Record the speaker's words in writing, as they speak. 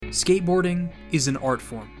Skateboarding is an art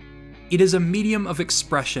form. It is a medium of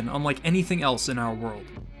expression unlike anything else in our world.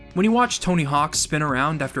 When you watch Tony Hawk spin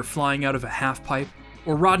around after flying out of a half-pipe,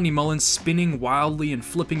 or Rodney Mullen spinning wildly and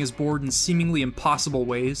flipping his board in seemingly impossible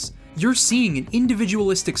ways, you're seeing an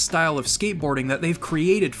individualistic style of skateboarding that they've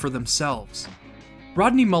created for themselves.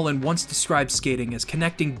 Rodney Mullen once described skating as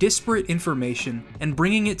connecting disparate information and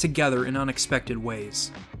bringing it together in unexpected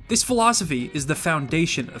ways. This philosophy is the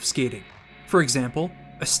foundation of skating. For example,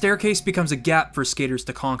 a staircase becomes a gap for skaters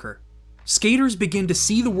to conquer. Skaters begin to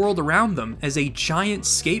see the world around them as a giant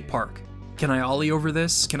skate park. Can I ollie over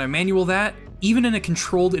this? Can I manual that? Even in a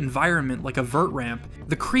controlled environment like a vert ramp,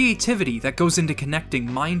 the creativity that goes into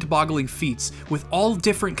connecting mind-boggling feats with all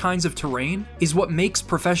different kinds of terrain is what makes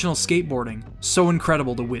professional skateboarding so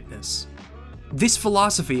incredible to witness. This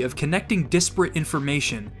philosophy of connecting disparate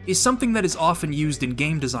information is something that is often used in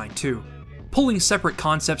game design too. Pulling separate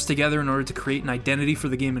concepts together in order to create an identity for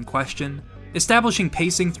the game in question, establishing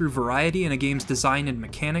pacing through variety in a game's design and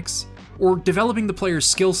mechanics, or developing the player's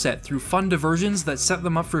skill set through fun diversions that set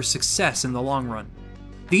them up for success in the long run.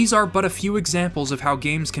 These are but a few examples of how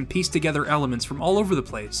games can piece together elements from all over the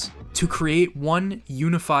place to create one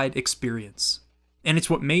unified experience. And it's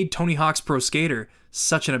what made Tony Hawk's Pro Skater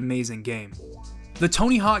such an amazing game. The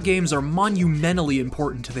Tony Hawk games are monumentally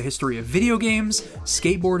important to the history of video games,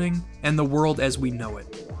 skateboarding, and the world as we know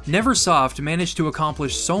it. Neversoft managed to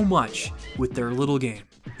accomplish so much with their little game.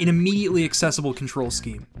 An immediately accessible control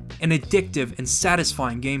scheme, an addictive and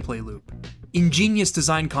satisfying gameplay loop, ingenious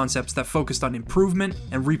design concepts that focused on improvement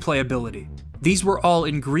and replayability. These were all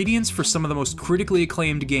ingredients for some of the most critically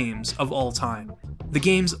acclaimed games of all time. The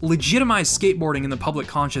games legitimized skateboarding in the public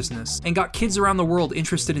consciousness and got kids around the world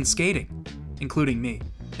interested in skating, including me.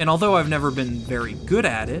 And although I've never been very good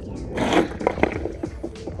at it,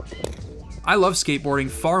 I love skateboarding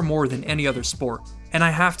far more than any other sport, and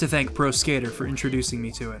I have to thank Pro Skater for introducing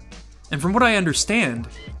me to it. And from what I understand,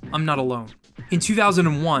 I'm not alone. In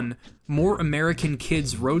 2001, more American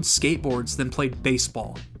kids rode skateboards than played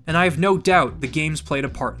baseball, and I have no doubt the games played a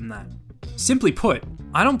part in that. Simply put,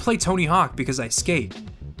 I don't play Tony Hawk because I skate.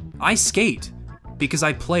 I skate because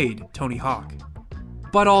I played Tony Hawk.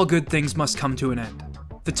 But all good things must come to an end.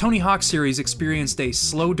 The Tony Hawk series experienced a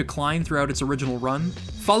slow decline throughout its original run,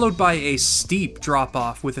 followed by a steep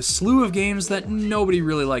drop-off with a slew of games that nobody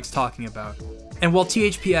really likes talking about. And while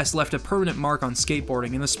THPS left a permanent mark on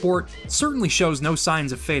skateboarding, and the sport certainly shows no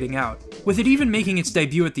signs of fading out, with it even making its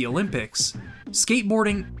debut at the Olympics,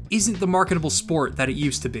 skateboarding isn't the marketable sport that it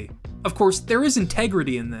used to be. Of course, there is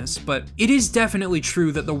integrity in this, but it is definitely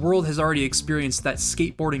true that the world has already experienced that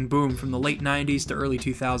skateboarding boom from the late 90s to early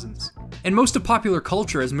 2000s. And most of popular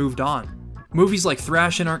culture has moved on. Movies like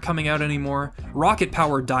Thrashin' aren't coming out anymore, Rocket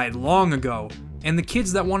Power died long ago, and the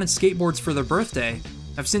kids that wanted skateboards for their birthday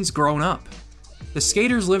have since grown up. The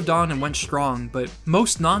skaters lived on and went strong, but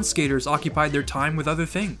most non-skaters occupied their time with other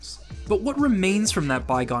things. But what remains from that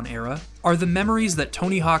bygone era are the memories that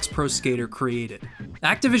Tony Hawk's Pro Skater created.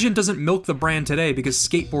 Activision doesn't milk the brand today because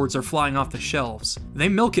skateboards are flying off the shelves. They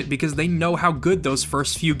milk it because they know how good those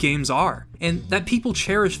first few games are, and that people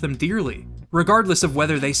cherish them dearly, regardless of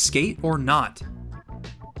whether they skate or not.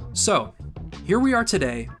 So, here we are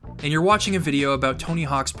today, and you're watching a video about Tony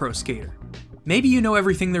Hawk's Pro Skater. Maybe you know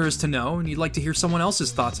everything there is to know, and you'd like to hear someone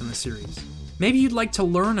else's thoughts on the series. Maybe you'd like to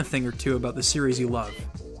learn a thing or two about the series you love.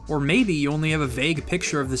 Or maybe you only have a vague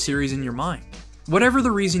picture of the series in your mind. Whatever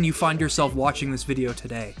the reason you find yourself watching this video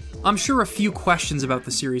today, I'm sure a few questions about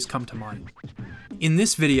the series come to mind. In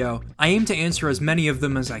this video, I aim to answer as many of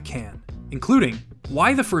them as I can, including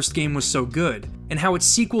why the first game was so good, and how its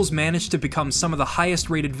sequels managed to become some of the highest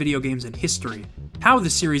rated video games in history, how the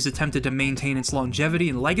series attempted to maintain its longevity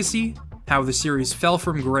and legacy, how the series fell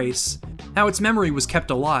from grace, how its memory was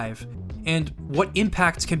kept alive, and what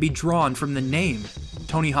impact can be drawn from the name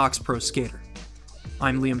Tony Hawk's Pro Skater.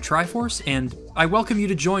 I'm Liam Triforce, and I welcome you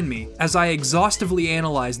to join me as I exhaustively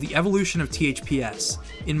analyze the evolution of THPS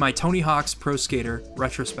in my Tony Hawk's Pro Skater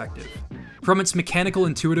retrospective. From its mechanical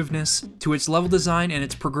intuitiveness, to its level design and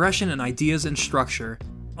its progression and ideas and structure,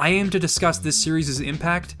 I aim to discuss this series'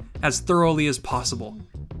 impact as thoroughly as possible.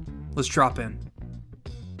 Let's drop in.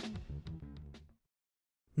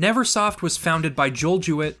 Neversoft was founded by Joel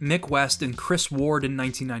Jewett, Mick West, and Chris Ward in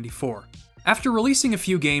 1994. After releasing a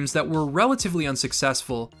few games that were relatively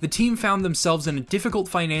unsuccessful, the team found themselves in a difficult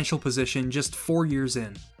financial position just 4 years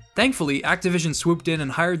in. Thankfully, Activision swooped in and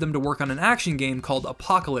hired them to work on an action game called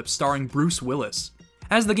Apocalypse starring Bruce Willis.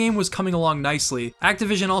 As the game was coming along nicely,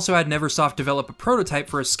 Activision also had Neversoft develop a prototype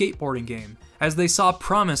for a skateboarding game, as they saw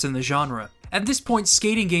promise in the genre. At this point,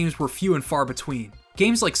 skating games were few and far between.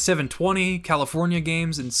 Games like 720, California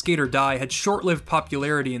Games, and Skate or Die had short-lived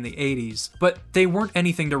popularity in the 80s, but they weren't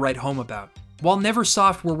anything to write home about. While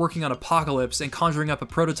Neversoft were working on Apocalypse and conjuring up a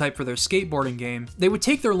prototype for their skateboarding game, they would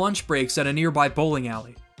take their lunch breaks at a nearby bowling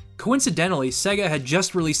alley. Coincidentally, Sega had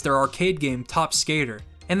just released their arcade game Top Skater,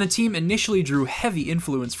 and the team initially drew heavy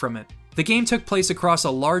influence from it. The game took place across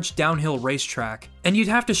a large downhill racetrack, and you'd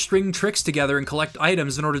have to string tricks together and collect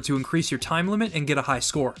items in order to increase your time limit and get a high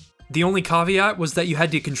score. The only caveat was that you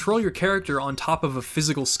had to control your character on top of a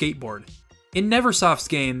physical skateboard. In Neversoft's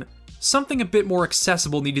game, something a bit more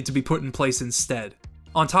accessible needed to be put in place instead.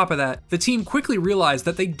 On top of that, the team quickly realized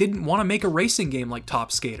that they didn't want to make a racing game like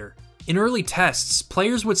Top Skater. In early tests,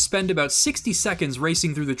 players would spend about 60 seconds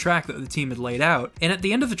racing through the track that the team had laid out, and at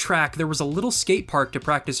the end of the track there was a little skate park to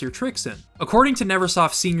practice your tricks in. According to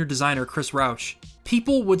Neversoft senior designer Chris Rauch,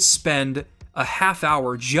 people would spend a half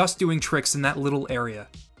hour just doing tricks in that little area.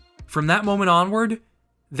 From that moment onward,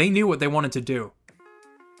 they knew what they wanted to do.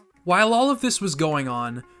 While all of this was going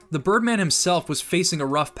on, the Birdman himself was facing a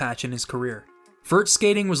rough patch in his career. Vert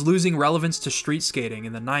skating was losing relevance to street skating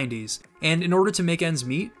in the 90s, and in order to make ends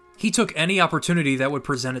meet, he took any opportunity that would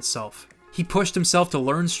present itself. He pushed himself to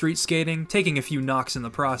learn street skating, taking a few knocks in the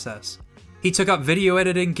process. He took up video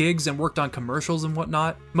editing gigs and worked on commercials and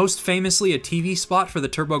whatnot, most famously a TV spot for the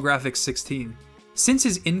TurboGrafx 16. Since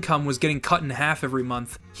his income was getting cut in half every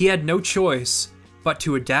month, he had no choice but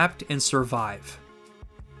to adapt and survive.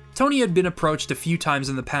 Tony had been approached a few times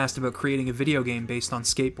in the past about creating a video game based on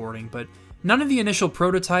skateboarding, but none of the initial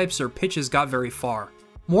prototypes or pitches got very far.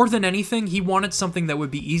 More than anything, he wanted something that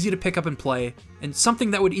would be easy to pick up and play, and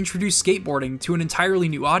something that would introduce skateboarding to an entirely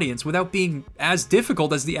new audience without being as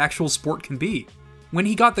difficult as the actual sport can be. When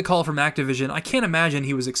he got the call from Activision, I can't imagine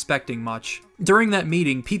he was expecting much. During that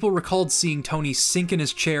meeting, people recalled seeing Tony sink in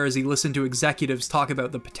his chair as he listened to executives talk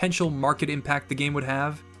about the potential market impact the game would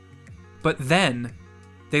have. But then,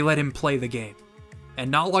 they let him play the game. And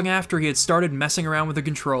not long after he had started messing around with the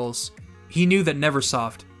controls, he knew that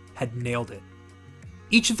Neversoft had nailed it.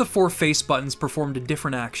 Each of the 4 face buttons performed a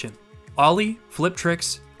different action: ollie, flip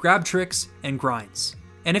tricks, grab tricks, and grinds.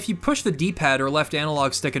 And if you push the D-pad or left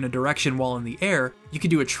analog stick in a direction while in the air, you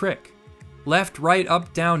could do a trick. Left, right,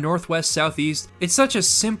 up, down, northwest, southeast. It's such a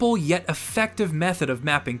simple yet effective method of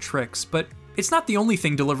mapping tricks, but it's not the only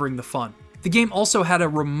thing delivering the fun. The game also had a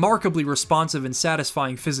remarkably responsive and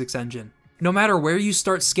satisfying physics engine. No matter where you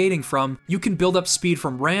start skating from, you can build up speed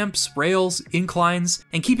from ramps, rails, inclines,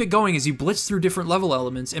 and keep it going as you blitz through different level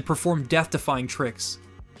elements and perform death-defying tricks.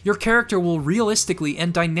 Your character will realistically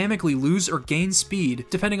and dynamically lose or gain speed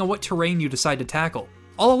depending on what terrain you decide to tackle.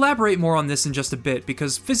 I'll elaborate more on this in just a bit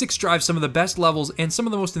because physics drives some of the best levels and some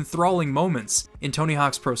of the most enthralling moments in Tony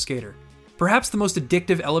Hawk's Pro Skater. Perhaps the most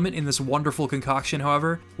addictive element in this wonderful concoction,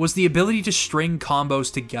 however, was the ability to string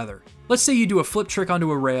combos together. Let's say you do a flip trick onto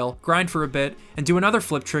a rail, grind for a bit, and do another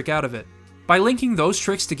flip trick out of it. By linking those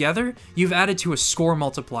tricks together, you've added to a score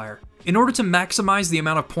multiplier. In order to maximize the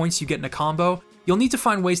amount of points you get in a combo, you'll need to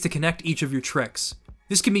find ways to connect each of your tricks.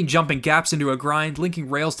 This can mean jumping gaps into a grind, linking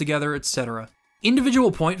rails together, etc.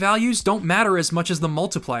 Individual point values don't matter as much as the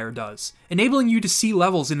multiplier does, enabling you to see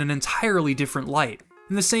levels in an entirely different light,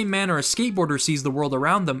 in the same manner a skateboarder sees the world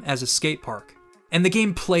around them as a skate park. And the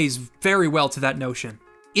game plays very well to that notion.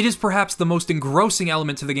 It is perhaps the most engrossing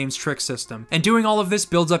element to the game's trick system, and doing all of this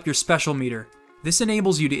builds up your special meter. This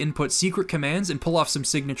enables you to input secret commands and pull off some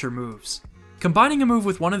signature moves. Combining a move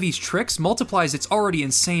with one of these tricks multiplies its already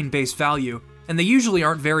insane base value, and they usually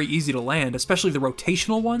aren't very easy to land, especially the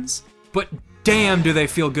rotational ones, but damn do they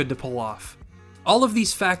feel good to pull off. All of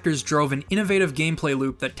these factors drove an innovative gameplay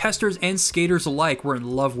loop that testers and skaters alike were in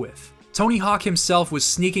love with. Tony Hawk himself was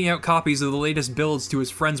sneaking out copies of the latest builds to his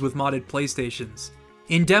friends with modded PlayStations.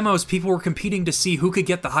 In demos, people were competing to see who could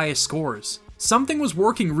get the highest scores. Something was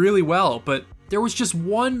working really well, but there was just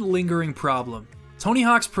one lingering problem. Tony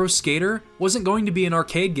Hawk's Pro Skater wasn't going to be an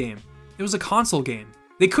arcade game. It was a console game.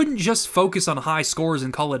 They couldn't just focus on high scores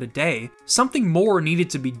and call it a day. Something more needed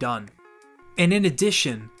to be done. And in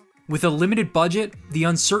addition, with a limited budget, the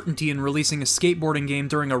uncertainty in releasing a skateboarding game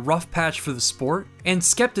during a rough patch for the sport, and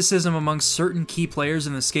skepticism among certain key players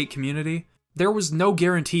in the skate community, there was no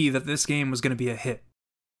guarantee that this game was going to be a hit.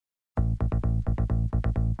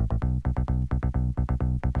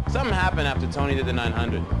 Something happened after Tony did the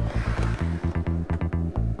 900.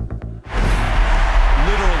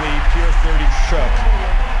 Literally, Pier 30 shook,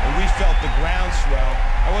 and we felt the groundswell.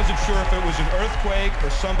 I wasn't sure if it was an earthquake or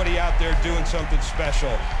somebody out there doing something special.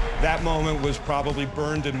 That moment was probably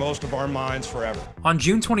burned in most of our minds forever. On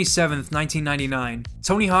June 27th, 1999,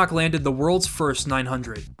 Tony Hawk landed the world's first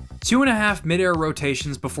 900. 2.5 mid-air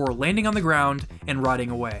rotations before landing on the ground and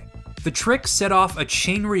riding away. The trick set off a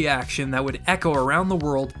chain reaction that would echo around the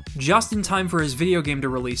world just in time for his video game to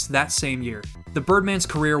release that same year. The Birdman's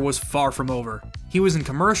career was far from over. He was in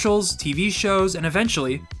commercials, TV shows, and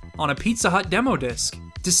eventually on a Pizza Hut demo disc.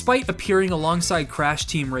 Despite appearing alongside Crash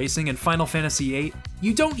Team Racing and Final Fantasy VIII,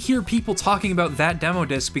 you don't hear people talking about that demo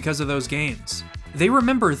disc because of those games. They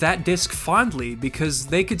remember that disc fondly because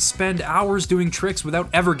they could spend hours doing tricks without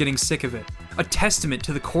ever getting sick of it, a testament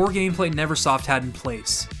to the core gameplay Neversoft had in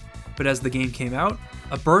place. But as the game came out,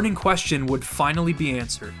 a burning question would finally be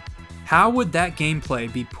answered. How would that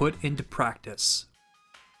gameplay be put into practice?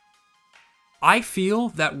 I feel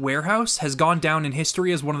that Warehouse has gone down in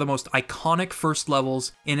history as one of the most iconic first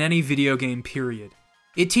levels in any video game period.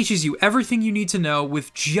 It teaches you everything you need to know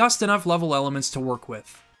with just enough level elements to work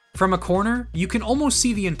with. From a corner, you can almost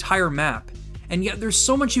see the entire map, and yet there's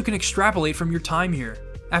so much you can extrapolate from your time here.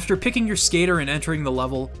 After picking your skater and entering the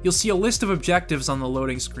level, you'll see a list of objectives on the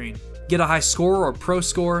loading screen. Get a high score or pro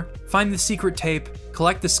score, find the secret tape,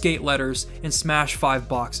 collect the skate letters, and smash 5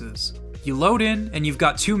 boxes. You load in, and you've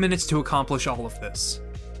got 2 minutes to accomplish all of this.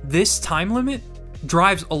 This time limit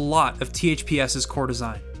drives a lot of THPS's core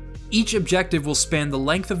design. Each objective will span the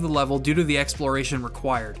length of the level due to the exploration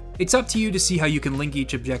required. It's up to you to see how you can link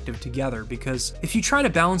each objective together, because if you try to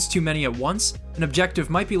balance too many at once, an objective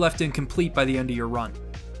might be left incomplete by the end of your run.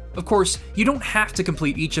 Of course, you don't have to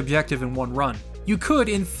complete each objective in one run. You could,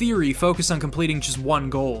 in theory, focus on completing just one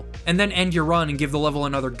goal, and then end your run and give the level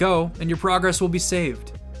another go, and your progress will be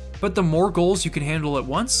saved. But the more goals you can handle at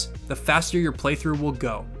once, the faster your playthrough will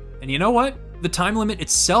go. And you know what? The time limit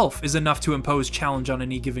itself is enough to impose challenge on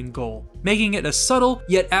any given goal, making it a subtle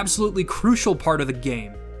yet absolutely crucial part of the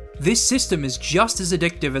game. This system is just as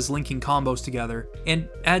addictive as linking combos together, and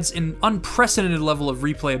adds an unprecedented level of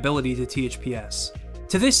replayability to THPS.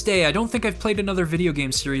 To this day, I don't think I've played another video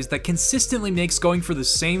game series that consistently makes going for the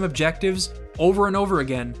same objectives over and over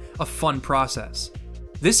again a fun process.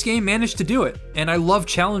 This game managed to do it, and I love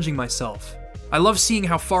challenging myself. I love seeing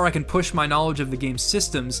how far I can push my knowledge of the game's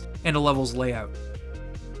systems and a level's layout.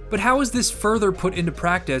 But how is this further put into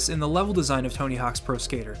practice in the level design of Tony Hawk's Pro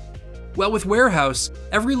Skater? Well, with Warehouse,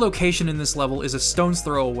 every location in this level is a stone's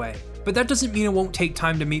throw away, but that doesn't mean it won't take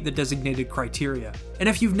time to meet the designated criteria. And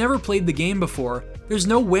if you've never played the game before, there's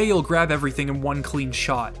no way you'll grab everything in one clean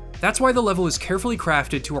shot. That's why the level is carefully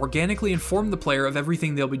crafted to organically inform the player of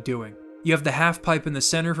everything they'll be doing. You have the half pipe in the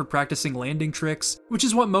center for practicing landing tricks, which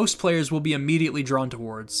is what most players will be immediately drawn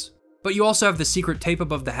towards. But you also have the secret tape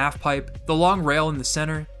above the half pipe, the long rail in the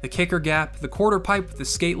center, the kicker gap, the quarter pipe with the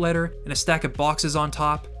skate letter, and a stack of boxes on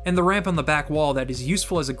top, and the ramp on the back wall that is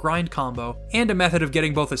useful as a grind combo, and a method of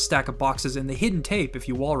getting both a stack of boxes and the hidden tape if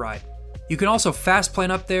you wall ride. You can also fast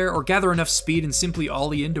plan up there or gather enough speed and simply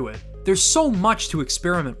ollie into it. There's so much to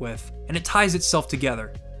experiment with, and it ties itself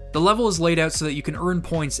together. The level is laid out so that you can earn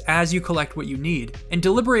points as you collect what you need, and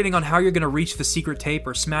deliberating on how you're going to reach the secret tape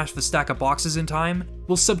or smash the stack of boxes in time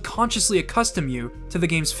will subconsciously accustom you to the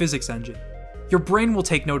game's physics engine. Your brain will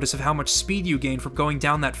take notice of how much speed you gain from going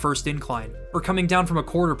down that first incline, or coming down from a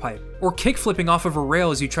quarter pipe, or kick-flipping off of a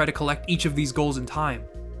rail as you try to collect each of these goals in time.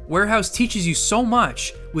 Warehouse teaches you so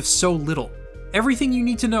much with so little. Everything you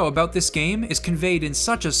need to know about this game is conveyed in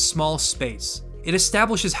such a small space. It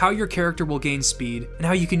establishes how your character will gain speed, and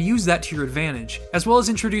how you can use that to your advantage, as well as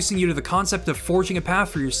introducing you to the concept of forging a path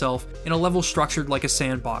for yourself in a level structured like a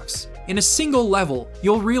sandbox. In a single level,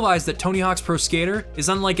 you'll realize that Tony Hawk's Pro Skater is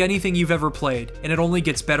unlike anything you've ever played, and it only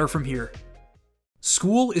gets better from here.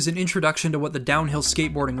 School is an introduction to what the downhill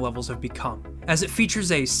skateboarding levels have become, as it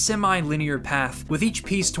features a semi-linear path with each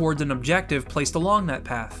piece towards an objective placed along that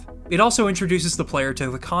path. It also introduces the player to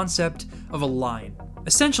the concept of a line.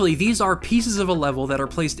 Essentially, these are pieces of a level that are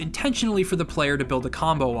placed intentionally for the player to build a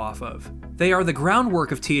combo off of. They are the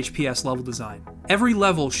groundwork of THPS level design. Every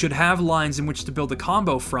level should have lines in which to build a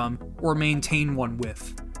combo from, or maintain one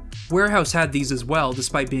with. Warehouse had these as well,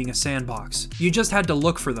 despite being a sandbox. You just had to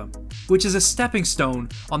look for them, which is a stepping stone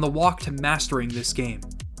on the walk to mastering this game.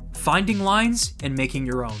 Finding lines and making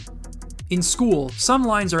your own. In school, some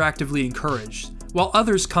lines are actively encouraged, while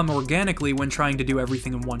others come organically when trying to do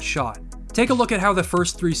everything in one shot. Take a look at how the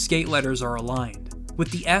first 3 skate letters are aligned.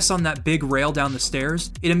 With the S on that big rail down the stairs,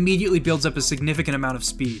 it immediately builds up a significant amount of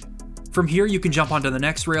speed. From here, you can jump onto the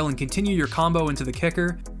next rail and continue your combo into the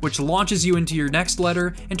kicker, which launches you into your next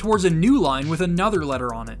letter and towards a new line with another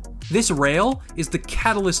letter on it. This rail is the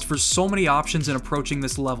catalyst for so many options in approaching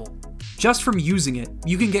this level. Just from using it,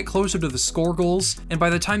 you can get closer to the score goals, and by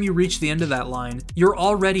the time you reach the end of that line, you're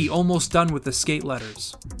already almost done with the skate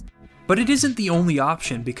letters. But it isn't the only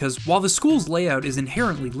option, because while the school's layout is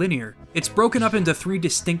inherently linear, it's broken up into 3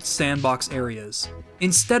 distinct sandbox areas.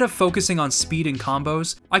 Instead of focusing on speed and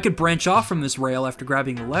combos, I could branch off from this rail after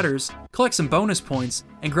grabbing the letters, collect some bonus points,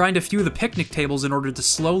 and grind a few of the picnic tables in order to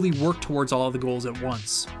slowly work towards all of the goals at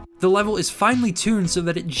once. The level is finely tuned so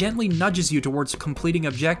that it gently nudges you towards completing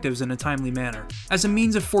objectives in a timely manner, as a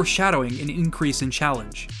means of foreshadowing an increase in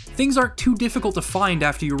challenge. Things aren't too difficult to find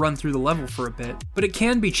after you run through the level for a bit, but it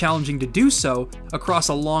can be challenging to do so across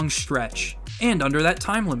a long stretch, and under that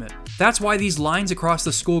time limit. That's why these lines across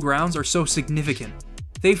the school grounds are so significant.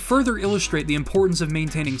 They further illustrate the importance of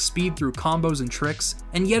maintaining speed through combos and tricks,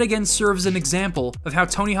 and yet again serve as an example of how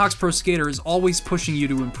Tony Hawk's Pro Skater is always pushing you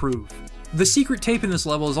to improve. The secret tape in this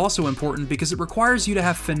level is also important because it requires you to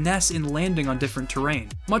have finesse in landing on different terrain,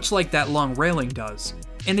 much like that long railing does,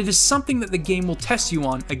 and it is something that the game will test you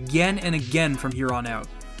on again and again from here on out.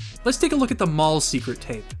 Let's take a look at the mall's secret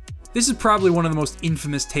tape. This is probably one of the most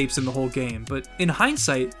infamous tapes in the whole game, but in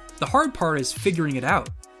hindsight, the hard part is figuring it out.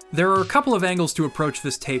 There are a couple of angles to approach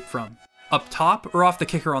this tape from, up top or off the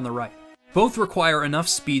kicker on the right. Both require enough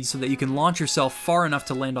speed so that you can launch yourself far enough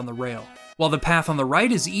to land on the rail. While the path on the right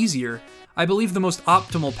is easier, I believe the most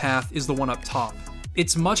optimal path is the one up top.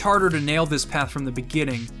 It's much harder to nail this path from the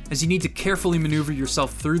beginning, as you need to carefully maneuver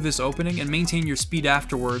yourself through this opening and maintain your speed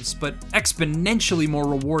afterwards, but exponentially more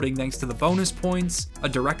rewarding thanks to the bonus points, a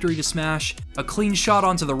directory to smash, a clean shot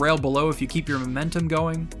onto the rail below if you keep your momentum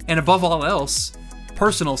going, and above all else,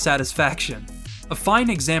 personal satisfaction. A fine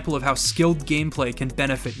example of how skilled gameplay can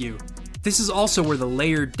benefit you. This is also where the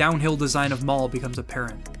layered downhill design of Mall becomes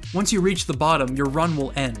apparent. Once you reach the bottom, your run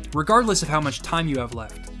will end, regardless of how much time you have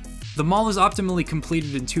left. The Mall is optimally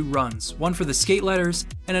completed in 2 runs, one for the skate letters,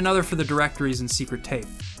 and another for the directories and secret tape.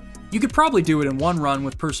 You could probably do it in 1 run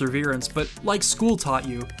with perseverance, but like school taught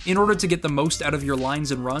you, in order to get the most out of your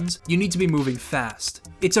lines and runs, you need to be moving fast.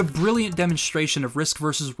 It's a brilliant demonstration of risk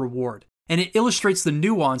versus reward, and it illustrates the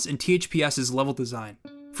nuance in THPS's level design.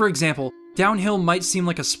 For example, downhill might seem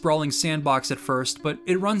like a sprawling sandbox at first, but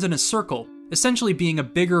it runs in a circle, essentially being a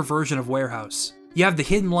bigger version of Warehouse. You have the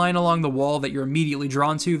hidden line along the wall that you're immediately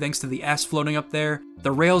drawn to thanks to the S floating up there,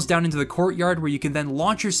 the rails down into the courtyard where you can then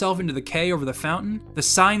launch yourself into the K over the fountain, the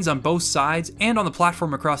signs on both sides and on the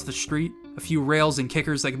platform across the street, a few rails and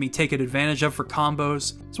kickers that can be taken advantage of for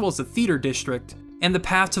combos, as well as the theater district, and the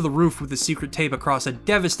path to the roof with the secret tape across a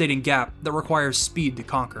devastating gap that requires speed to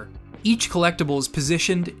conquer. Each collectible is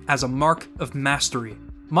positioned as a mark of mastery,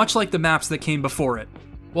 much like the maps that came before it.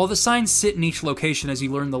 While the signs sit in each location as you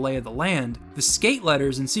learn the lay of the land, the skate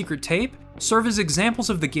letters and secret tape serve as examples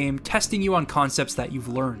of the game testing you on concepts that you've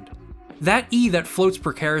learned. That E that floats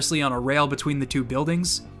precariously on a rail between the 2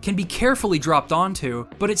 buildings can be carefully dropped onto,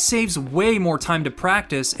 but it saves way more time to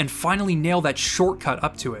practice and finally nail that shortcut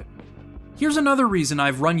up to it. Here's another reason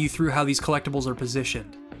I've run you through how these collectibles are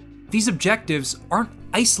positioned. These objectives aren't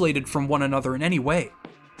isolated from one another in any way.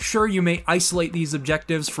 Sure, you may isolate these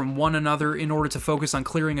objectives from one another in order to focus on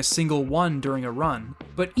clearing a single one during a run,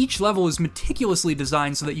 but each level is meticulously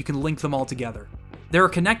designed so that you can link them all together. There are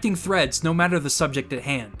connecting threads no matter the subject at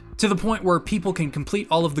hand, to the point where people can complete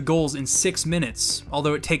all of the goals in 6 minutes,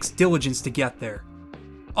 although it takes diligence to get there.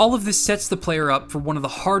 All of this sets the player up for one of the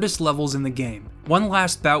hardest levels in the game, one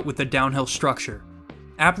last bout with the downhill structure,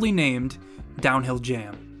 aptly named Downhill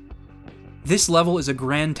Jam. This level is a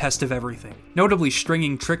grand test of everything, notably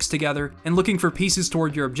stringing tricks together and looking for pieces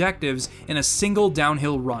toward your objectives in a single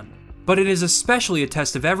downhill run. But it is especially a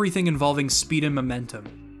test of everything involving speed and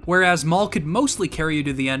momentum. Whereas Mall could mostly carry you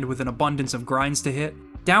to the end with an abundance of grinds to hit,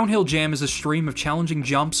 Downhill Jam is a stream of challenging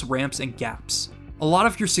jumps, ramps, and gaps. A lot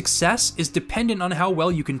of your success is dependent on how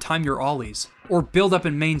well you can time your ollies, or build up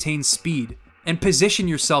and maintain speed, and position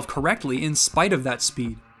yourself correctly in spite of that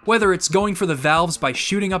speed. Whether it's going for the valves by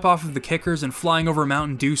shooting up off of the kickers and flying over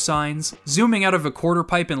Mountain Dew signs, zooming out of a quarter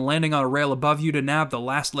pipe and landing on a rail above you to nab the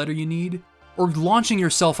last letter you need, or launching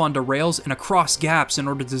yourself onto rails and across gaps in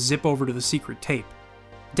order to zip over to the secret tape.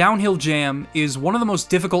 Downhill Jam is one of the most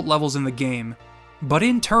difficult levels in the game, but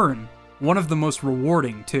in turn, one of the most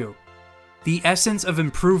rewarding too. The essence of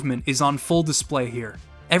improvement is on full display here.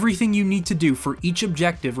 Everything you need to do for each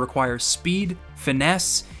objective requires speed,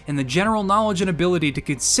 finesse, and the general knowledge and ability to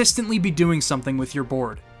consistently be doing something with your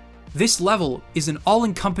board. This level is an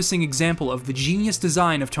all-encompassing example of the genius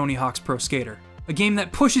design of Tony Hawk's Pro Skater, a game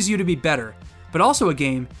that pushes you to be better, but also a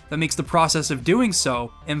game that makes the process of doing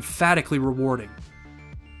so emphatically rewarding.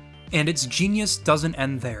 And its genius doesn't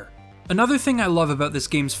end there. Another thing I love about this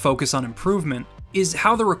game's focus on improvement is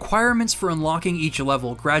how the requirements for unlocking each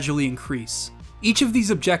level gradually increase. Each of these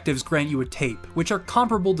objectives grant you a tape, which are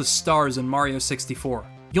comparable to stars in Mario 64.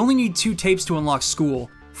 You only need 2 tapes to unlock School,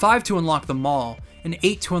 5 to unlock the Mall, and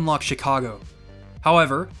 8 to unlock Chicago.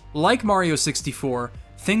 However, like Mario 64,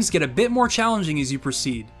 things get a bit more challenging as you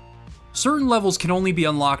proceed. Certain levels can only be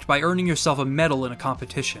unlocked by earning yourself a medal in a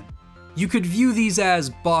competition. You could view these as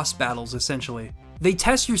boss battles, essentially. They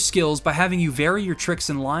test your skills by having you vary your tricks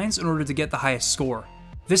and lines in order to get the highest score.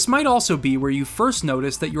 This might also be where you first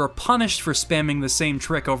notice that you are punished for spamming the same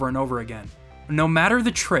trick over and over again. No matter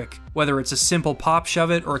the trick, whether it's a simple pop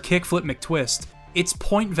shove it or a kickflip McTwist, its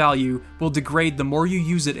point value will degrade the more you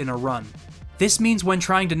use it in a run. This means when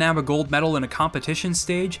trying to nab a gold medal in a competition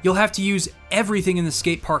stage, you'll have to use everything in the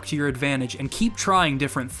skate park to your advantage and keep trying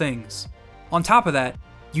different things. On top of that,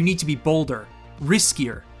 you need to be bolder,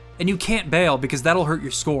 riskier, and you can't bail because that'll hurt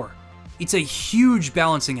your score. It's a huge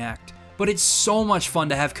balancing act, but it's so much fun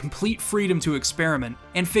to have complete freedom to experiment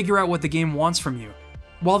and figure out what the game wants from you.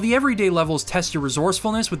 While the everyday levels test your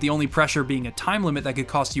resourcefulness with the only pressure being a time limit that could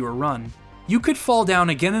cost you a run, you could fall down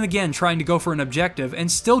again and again trying to go for an objective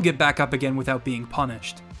and still get back up again without being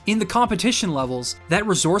punished. In the competition levels, that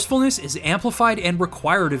resourcefulness is amplified and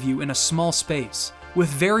required of you in a small space, with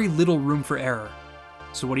very little room for error.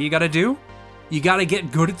 So what do you gotta do? You gotta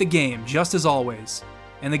get good at the game, just as always.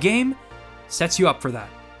 And the game sets you up for that.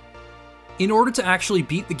 In order to actually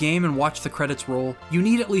beat the game and watch the credits roll, you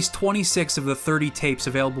need at least 26 of the 30 tapes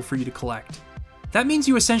available for you to collect. That means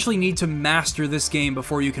you essentially need to master this game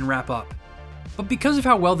before you can wrap up. But because of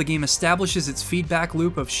how well the game establishes its feedback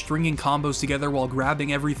loop of stringing combos together while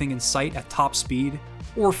grabbing everything in sight at top speed,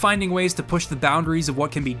 or finding ways to push the boundaries of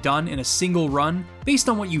what can be done in a single run based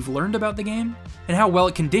on what you've learned about the game, and how well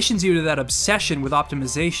it conditions you to that obsession with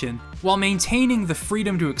optimization while maintaining the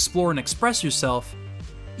freedom to explore and express yourself,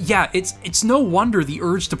 yeah, it's no wonder the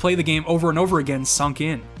urge to play the game over and over again sunk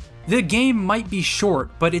in. The game might be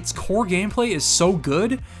short, but its core gameplay is so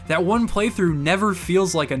good that one playthrough never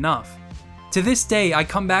feels like enough. To this day, I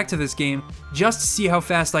come back to this game just to see how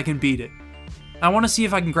fast I can beat it. I want to see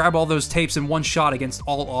if I can grab all those tapes in one shot against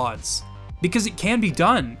all odds. Because it can be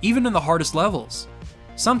done, even in the hardest levels.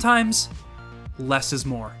 Sometimes, less is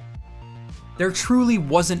more. There truly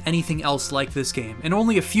wasn't anything else like this game, and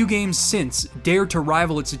only a few games since dared to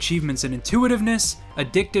rival its achievements in intuitiveness,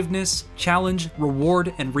 addictiveness, challenge,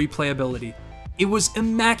 reward, and replayability. It was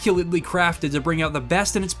immaculately crafted to bring out the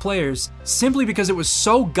best in its players simply because it was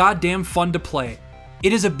so goddamn fun to play.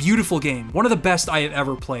 It is a beautiful game, one of the best I have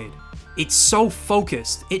ever played. It's so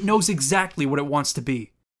focused, it knows exactly what it wants to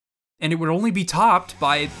be. And it would only be topped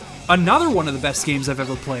by another one of the best games I've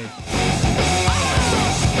ever played.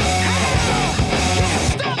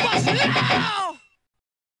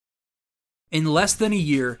 In less than a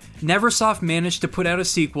year, Neversoft managed to put out a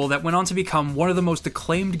sequel that went on to become one of the most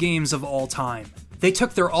acclaimed games of all time. They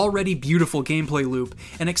took their already beautiful gameplay loop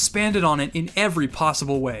and expanded on it in every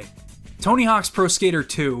possible way. Tony Hawk's Pro Skater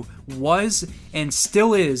 2 was, and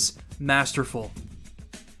still is, masterful.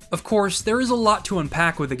 Of course, there is a lot to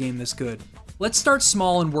unpack with a game this good. Let's start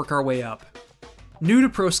small and work our way up. New to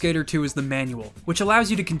Pro Skater 2 is the manual, which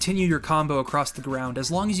allows you to continue your combo across the ground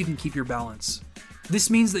as long as you can keep your balance.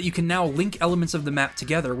 This means that you can now link elements of the map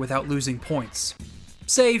together without losing points.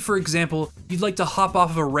 Say, for example, you'd like to hop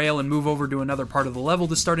off of a rail and move over to another part of the level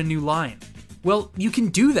to start a new line. Well, you can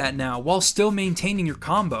do that now while still maintaining your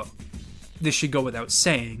combo. This should go without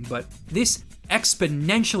saying, but this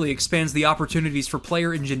exponentially expands the opportunities for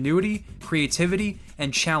player ingenuity, creativity,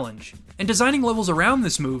 and challenge. And designing levels around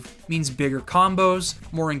this move means bigger combos,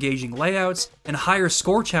 more engaging layouts, and higher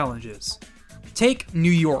score challenges. Take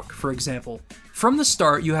New York, for example. From the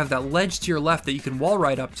start, you have that ledge to your left that you can wall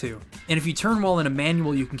ride up to, and if you turn well in a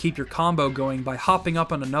manual, you can keep your combo going by hopping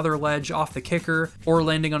up on another ledge off the kicker, or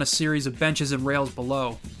landing on a series of benches and rails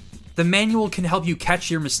below. The manual can help you catch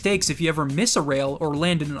your mistakes if you ever miss a rail or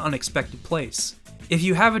land in an unexpected place. If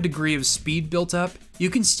you have a degree of speed built up, you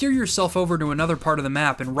can steer yourself over to another part of the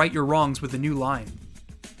map and right your wrongs with a new line.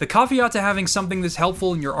 The caveat to having something this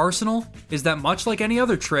helpful in your arsenal is that much like any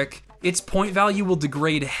other trick, its point value will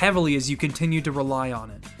degrade heavily as you continue to rely on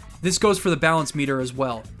it. This goes for the balance meter as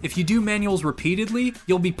well. If you do manuals repeatedly,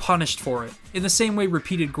 you'll be punished for it, in the same way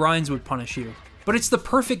repeated grinds would punish you. But it's the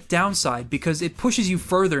perfect downside because it pushes you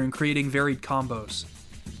further in creating varied combos.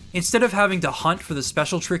 Instead of having to hunt for the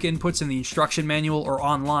special trick inputs in the instruction manual or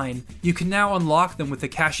online, you can now unlock them with the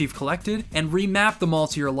cash you've collected and remap them all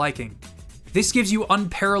to your liking. This gives you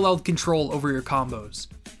unparalleled control over your combos.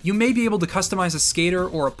 You may be able to customize a skater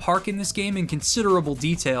or a park in this game in considerable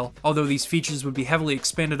detail, although these features would be heavily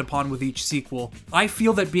expanded upon with each sequel. I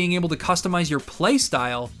feel that being able to customize your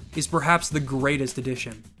playstyle is perhaps the greatest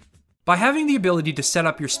addition. By having the ability to set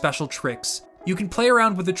up your special tricks, you can play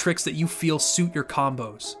around with the tricks that you feel suit your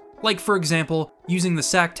combos. Like, for example, using the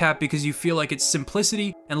sack tap because you feel like its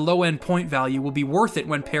simplicity and low-end point value will be worth it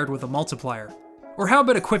when paired with a multiplier. Or how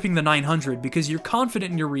about equipping the 900 because you're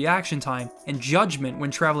confident in your reaction time and judgment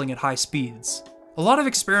when traveling at high speeds. A lot of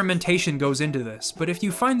experimentation goes into this, but if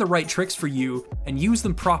you find the right tricks for you and use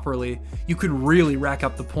them properly, you can really rack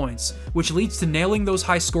up the points, which leads to nailing those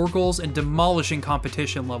high score goals and demolishing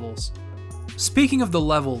competition levels. Speaking of the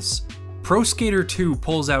levels, Pro Skater 2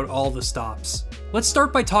 pulls out all the stops. Let's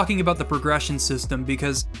start by talking about the progression system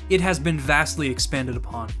because it has been vastly expanded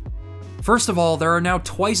upon. First of all, there are now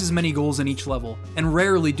twice as many goals in each level, and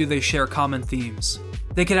rarely do they share common themes.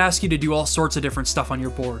 They could ask you to do all sorts of different stuff on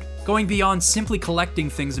your board, going beyond simply collecting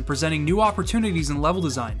things and presenting new opportunities in level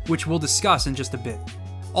design, which we'll discuss in just a bit.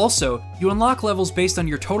 Also, you unlock levels based on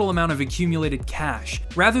your total amount of accumulated cash,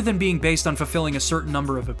 rather than being based on fulfilling a certain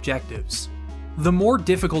number of objectives. The more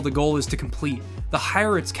difficult a goal is to complete, the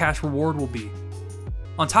higher its cash reward will be.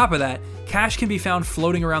 On top of that, cash can be found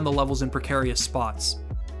floating around the levels in precarious spots.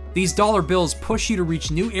 These dollar bills push you to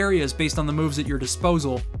reach new areas based on the moves at your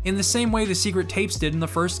disposal, in the same way the secret tapes did in the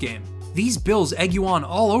first game. These bills egg you on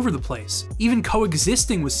all over the place, even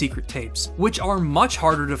coexisting with secret tapes, which are much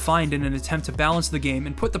harder to find in an attempt to balance the game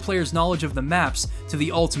and put the player's knowledge of the maps to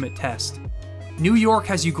the ultimate test. New York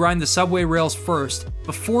has you grind the subway rails first,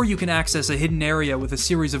 before you can access a hidden area with a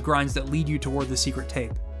series of grinds that lead you toward the secret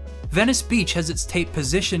tape. Venice Beach has its tape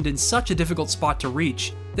positioned in such a difficult spot to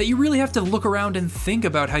reach that you really have to look around and think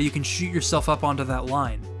about how you can shoot yourself up onto that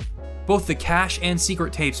line. Both the cache and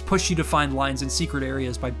secret tapes push you to find lines in secret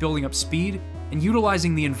areas by building up speed and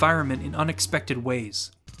utilizing the environment in unexpected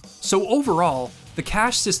ways. So overall, the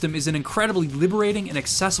cache system is an incredibly liberating and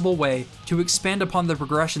accessible way to expand upon the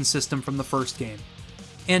progression system from the first game.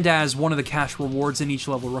 And as one of the cache rewards in each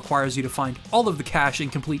level requires you to find all of the cache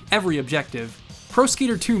and complete every objective, Pro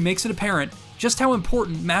Skater 2 makes it apparent just how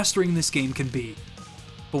important mastering this game can be.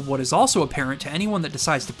 But what is also apparent to anyone that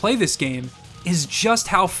decides to play this game is just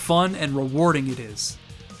how fun and rewarding it is.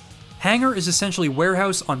 Hangar is essentially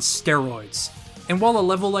Warehouse on steroids, and while a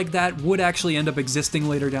level like that would actually end up existing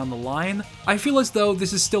later down the line, I feel as though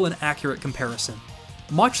this is still an accurate comparison.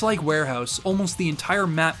 Much like Warehouse, almost the entire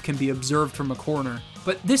map can be observed from a corner,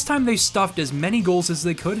 but this time they stuffed as many goals as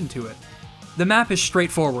they could into it. The map is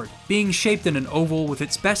straightforward, being shaped in an oval with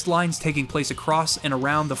its best lines taking place across and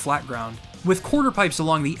around the flat ground, with quarter pipes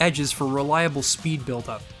along the edges for reliable speed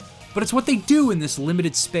buildup. But it's what they do in this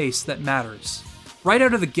limited space that matters. Right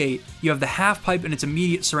out of the gate, you have the half pipe and its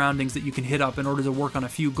immediate surroundings that you can hit up in order to work on a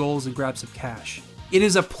few goals and grab some cash. It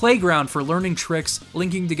is a playground for learning tricks,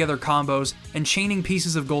 linking together combos, and chaining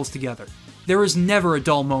pieces of goals together. There is never a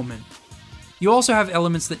dull moment. You also have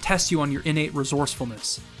elements that test you on your innate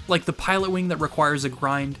resourcefulness, like the pilot wing that requires a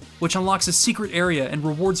grind, which unlocks a secret area and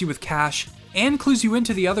rewards you with cash, and clues you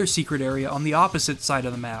into the other secret area on the opposite side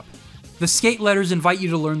of the map. The skate letters invite you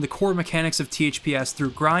to learn the core mechanics of THPS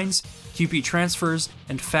through grinds, QP transfers,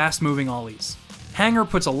 and fast-moving ollies. Hangar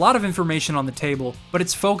puts a lot of information on the table, but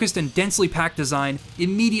its focused and densely packed design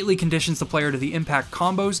immediately conditions the player to the impact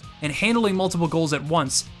combos and handling multiple goals at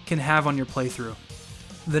once can have on your playthrough.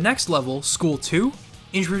 The next level, School 2,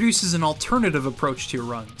 introduces an alternative approach to your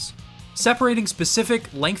runs, separating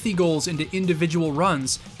specific, lengthy goals into individual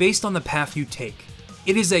runs based on the path you take.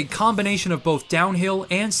 It is a combination of both downhill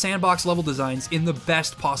and sandbox level designs in the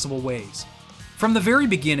best possible ways. From the very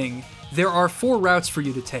beginning, there are 4 routes for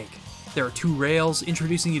you to take. There are 2 rails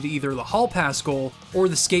introducing you to either the hall pass goal or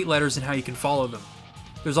the skate letters and how you can follow them.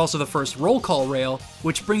 There's also the first roll call rail,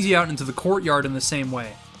 which brings you out into the courtyard in the same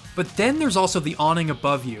way. But then there's also the awning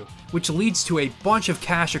above you, which leads to a bunch of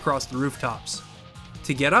cash across the rooftops.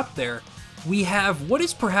 To get up there, we have what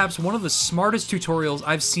is perhaps one of the smartest tutorials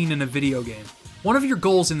I've seen in a video game. One of your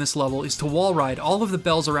goals in this level is to wall ride all of the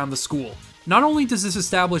bells around the school. Not only does this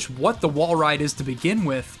establish what the wall ride is to begin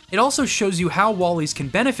with, it also shows you how wallies can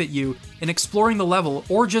benefit you in exploring the level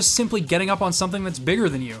or just simply getting up on something that's bigger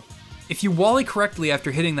than you. If you wally correctly after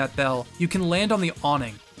hitting that bell, you can land on the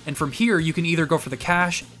awning, and from here you can either go for the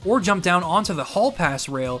cash or jump down onto the hall pass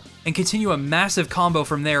rail and continue a massive combo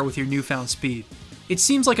from there with your newfound speed. It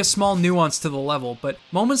seems like a small nuance to the level, but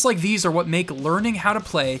moments like these are what make learning how to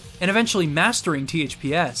play and eventually mastering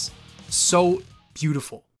THPS so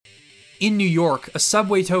beautiful. In New York, a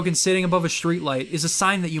subway token sitting above a streetlight is a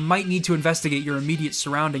sign that you might need to investigate your immediate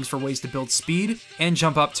surroundings for ways to build speed and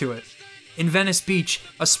jump up to it. In Venice Beach,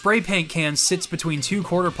 a spray paint can sits between 2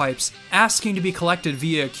 quarter pipes, asking to be collected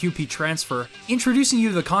via a QP transfer, introducing you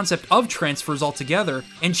to the concept of transfers altogether,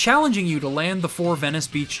 and challenging you to land the 4 Venice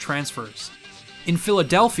Beach transfers. In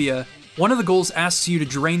Philadelphia, One of the goals asks you to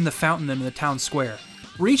drain the fountain in the town square.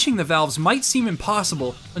 Reaching the valves might seem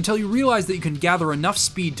impossible until you realize that you can gather enough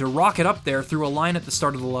speed to rocket up there through a line at the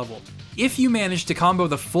start of the level. If you manage to combo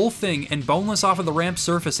the full thing and boneless off of the ramp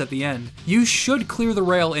surface at the end, you should clear the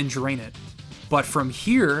rail and drain it. But from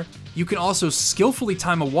here, you can also skillfully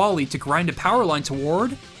time a wally to grind a power line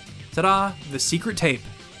toward, ta-da, the secret tape.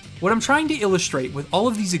 What I'm trying to illustrate with all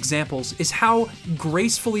of these examples is how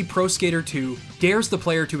gracefully Pro Skater 2 dares the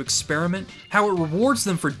player to experiment, how it rewards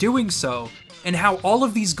them for doing so, and how all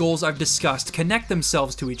of these goals I've discussed connect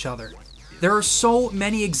themselves to each other. There are so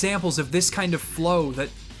many examples of this kind of flow that,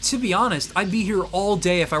 to be honest, I'd be here all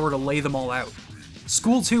day if I were to lay them all out.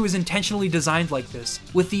 School 2 is intentionally designed like this,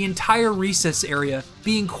 with the entire recess area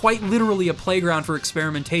being quite literally a playground for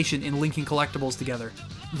experimentation in linking collectibles together.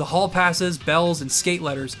 The hall passes, bells, and skate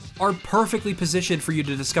letters are perfectly positioned for you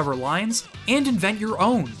to discover lines and invent your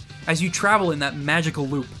own as you travel in that magical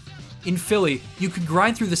loop. In Philly, you could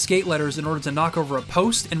grind through the skate letters in order to knock over a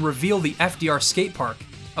post and reveal the FDR skate park,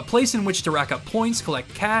 a place in which to rack up points,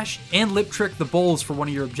 collect cash, and lip trick the bowls for one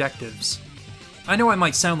of your objectives. I know I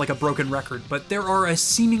might sound like a broken record, but there are a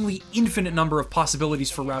seemingly infinite number of possibilities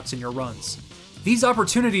for routes in your runs. These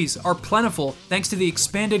opportunities are plentiful thanks to the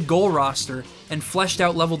expanded goal roster and fleshed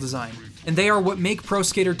out level design, and they are what make Pro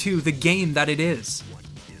Skater 2 the game that it is.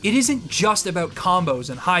 It isn't just about combos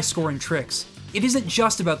and high scoring tricks. It isn't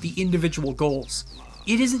just about the individual goals.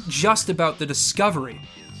 It isn't just about the discovery.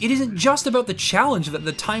 It isn't just about the challenge that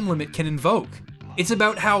the time limit can invoke. It's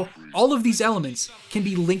about how all of these elements can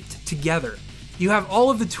be linked together. You have all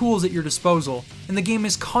of the tools at your disposal, and the game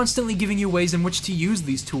is constantly giving you ways in which to use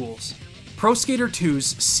these tools. Pro Skater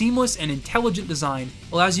 2's seamless and intelligent design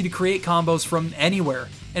allows you to create combos from anywhere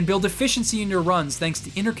and build efficiency in your runs thanks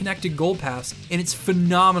to interconnected goal paths and its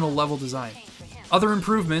phenomenal level design. Other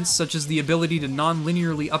improvements, such as the ability to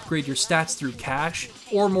non-linearly upgrade your stats through cash,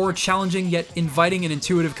 or more challenging yet inviting and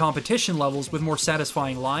intuitive competition levels with more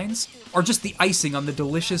satisfying lines, are just the icing on the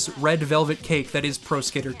delicious red velvet cake that is Pro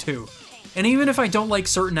Skater 2. And even if I don't like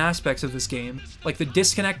certain aspects of this game, like the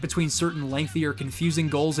disconnect between certain lengthy or confusing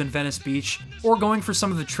goals in Venice Beach, or going for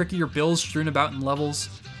some of the trickier bills strewn about in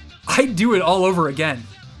levels, I'd do it all over again.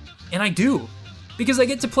 And I do, because I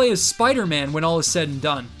get to play as Spider-Man when all is said and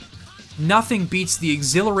done. Nothing beats the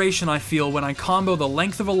exhilaration I feel when I combo the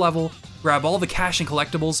length of a level, grab all the cash and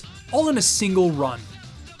collectibles, all in a single run.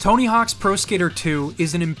 Tony Hawk's Pro Skater 2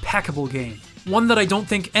 is an impeccable game. One that I don't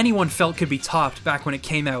think anyone felt could be topped back when it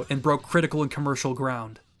came out and broke critical and commercial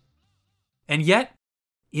ground. And yet,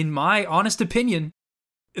 in my honest opinion,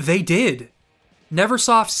 they did.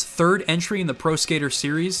 Neversoft's third entry in the Pro Skater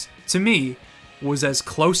series, to me, was as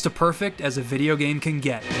close to perfect as a video game can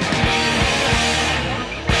get.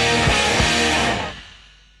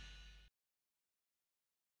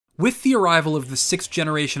 With the arrival of the 6th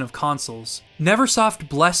generation of consoles, Neversoft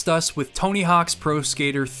blessed us with Tony Hawk's Pro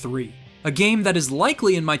Skater 3. A game that is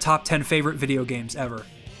likely in my top 10 favorite video games ever.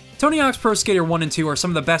 Tony Hawk's Pro Skater 1 and 2 are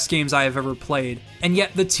some of the best games I have ever played, and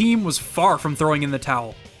yet the team was far from throwing in the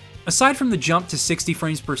towel. Aside from the jump to 60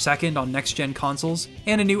 frames per second on next-gen consoles,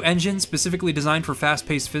 and a new engine specifically designed for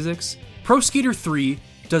fast-paced physics, Pro Skater 3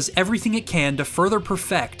 does everything it can to further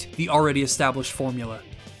perfect the already established formula.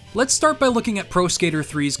 Let's start by looking at Pro Skater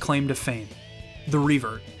 3's claim to fame, the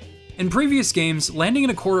revert. In previous games, landing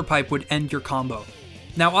in a quarter pipe would end your combo.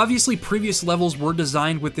 Now obviously previous levels were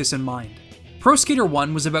designed with this in mind. Pro Skater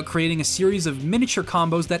 1 was about creating a series of miniature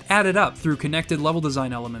combos that added up through connected level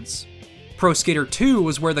design elements. Pro Skater 2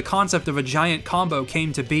 was where the concept of a giant combo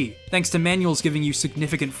came to be, thanks to manuals giving you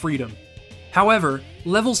significant freedom. However,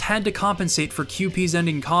 levels had to compensate for QP's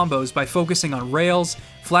ending combos by focusing on rails,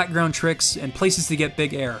 flat ground tricks, and places to get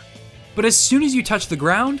big air. But as soon as you touch the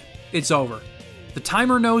ground, it's over. The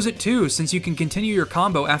timer knows it too, since you can continue your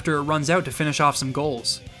combo after it runs out to finish off some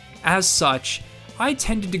goals. As such, I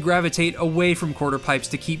tended to gravitate away from quarter pipes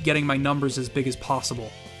to keep getting my numbers as big as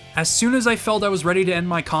possible. As soon as I felt I was ready to end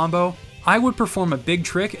my combo, I would perform a big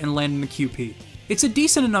trick and land in a QP. It's a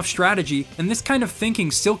decent enough strategy, and this kind of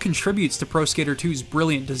thinking still contributes to Pro Skater 2's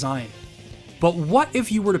brilliant design. But what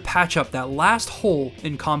if you were to patch up that last hole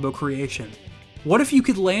in combo creation? What if you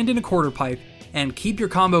could land in a quarter pipe and keep your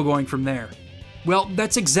combo going from there? Well,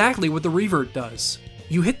 that's exactly what the revert does.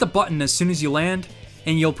 You hit the button as soon as you land,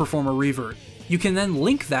 and you'll perform a revert. You can then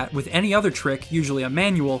link that with any other trick, usually a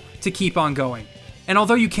manual, to keep on going. And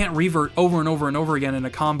although you can't revert over and over and over again in a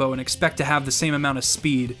combo and expect to have the same amount of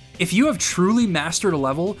speed, if you have truly mastered a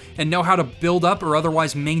level and know how to build up or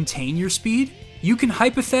otherwise maintain your speed, you can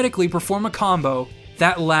hypothetically perform a combo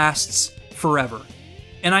that lasts forever.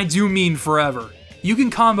 And I do mean forever. You can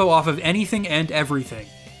combo off of anything and everything.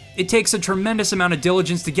 It takes a tremendous amount of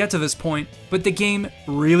diligence to get to this point, but the game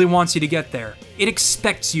really wants you to get there. It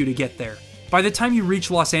expects you to get there. By the time you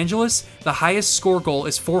reach Los Angeles, the highest score goal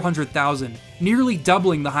is 400,000, nearly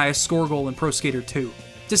doubling the highest score goal in Pro Skater 2.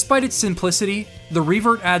 Despite its simplicity, the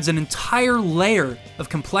revert adds an entire layer of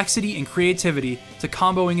complexity and creativity to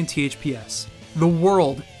comboing in THPS. The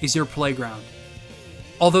world is your playground.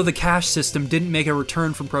 Although the cash system didn't make a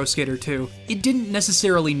return from Pro Skater 2, it didn't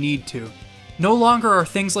necessarily need to. No longer are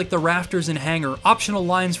things like the rafters and hangar optional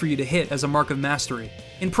lines for you to hit as a mark of mastery.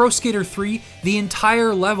 In Pro Skater 3, the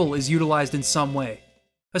entire level is utilized in some way.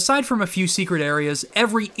 Aside from a few secret areas,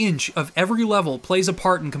 every inch of every level plays a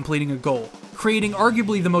part in completing a goal, creating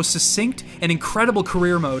arguably the most succinct and incredible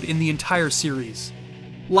career mode in the entire series.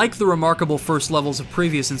 Like the remarkable first levels of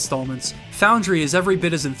previous installments, Foundry is every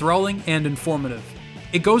bit as enthralling and informative.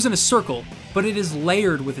 It goes in a circle, but it is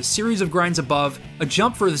layered with a series of grinds above, a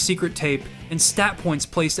jump for the secret tape, and stat points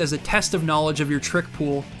placed as a test of knowledge of your trick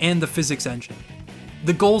pool and the physics engine.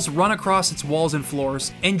 The goals run across its walls and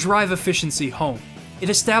floors and drive efficiency home. It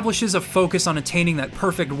establishes a focus on attaining that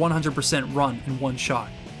perfect 100% run in one shot.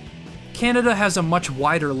 Canada has a much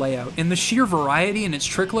wider layout, and the sheer variety in its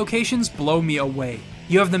trick locations blow me away.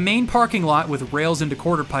 You have the main parking lot with rails into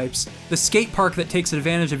quarter pipes, the skate park that takes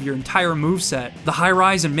advantage of your entire moveset, the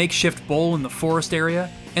high-rise and makeshift bowl in the forest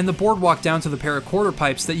area, and the boardwalk down to the pair of quarter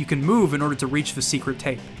pipes that you can move in order to reach the secret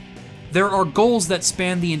tape. There are goals that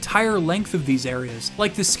span the entire length of these areas,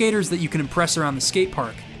 like the skaters that you can impress around the skate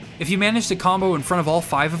park. If you manage to combo in front of all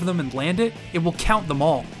 5 of them and land it, it will count them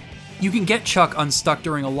all. You can get Chuck unstuck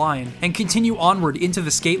during a line, and continue onward into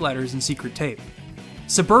the skate ladders and secret tape.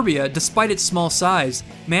 Suburbia, despite its small size,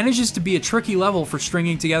 manages to be a tricky level for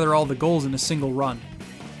stringing together all the goals in a single run.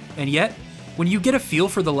 And yet, when you get a feel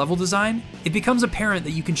for the level design, it becomes apparent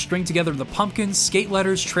that you can string together the pumpkins, skate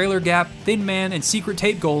letters, trailer gap, thin man, and secret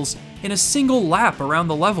tape goals in a single lap around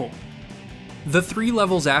the level. The 3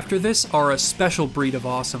 levels after this are a special breed of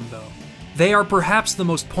awesome though. They are perhaps the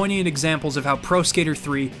most poignant examples of how Pro Skater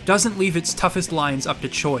 3 doesn't leave its toughest lines up to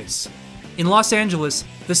choice. In Los Angeles,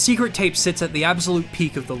 the secret tape sits at the absolute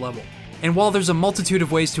peak of the level, and while there's a multitude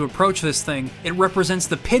of ways to approach this thing, it represents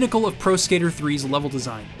the pinnacle of Pro Skater 3's level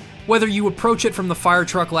design. Whether you approach it from the fire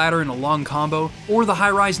truck ladder in a long combo, or the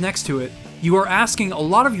high-rise next to it, you are asking a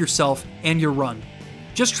lot of yourself and your run.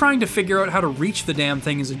 Just trying to figure out how to reach the damn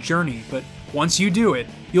thing is a journey, but once you do it,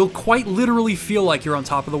 you'll quite literally feel like you're on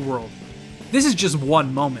top of the world. This is just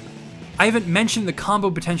one moment. I haven't mentioned the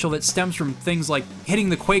combo potential that stems from things like hitting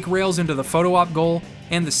the quake rails into the photo op goal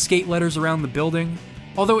and the skate letters around the building.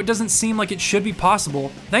 Although it doesn't seem like it should be possible,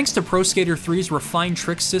 thanks to Pro Skater 3's refined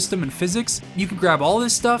trick system and physics, you can grab all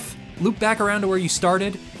this stuff, loop back around to where you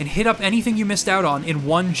started, and hit up anything you missed out on in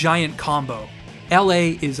one giant combo.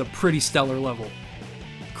 LA is a pretty stellar level.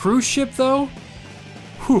 Cruise ship though?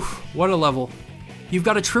 Whew, what a level. You've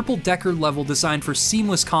got a triple-decker level designed for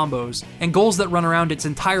seamless combos, and goals that run around its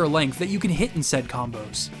entire length that you can hit in said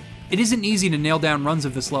combos. It isn't easy to nail down runs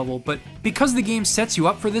of this level, but because the game sets you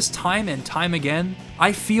up for this time and time again,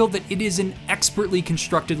 I feel that it is an expertly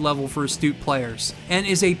constructed level for astute players, and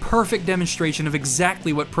is a perfect demonstration of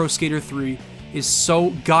exactly what Pro Skater 3 is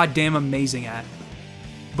so goddamn amazing at.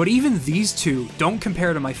 But even these two don't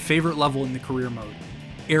compare to my favorite level in the career mode,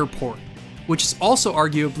 Airport, which is also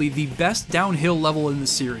arguably the best downhill level in the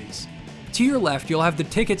series. To your left, you'll have the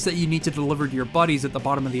tickets that you need to deliver to your buddies at the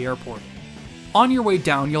bottom of the airport. On your way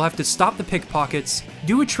down, you'll have to stop the pickpockets,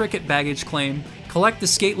 do a trick at baggage claim, collect the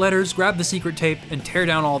skate letters, grab the secret tape, and tear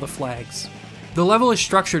down all the flags. The level is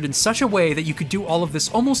structured in such a way that you could do all of this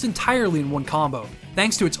almost entirely in one combo,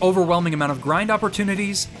 thanks to its overwhelming amount of grind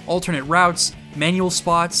opportunities, alternate routes, manual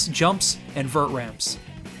spots, jumps, and vert ramps.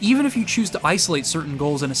 Even if you choose to isolate certain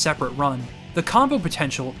goals in a separate run, the combo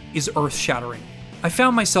potential is earth-shattering. I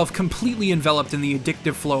found myself completely enveloped in the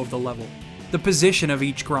addictive flow of the level, the position of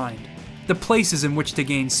each grind, the places in which to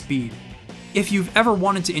gain speed. If you've ever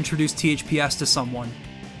wanted to introduce THPS to someone,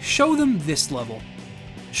 show them this level.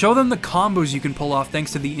 Show them the combos you can pull off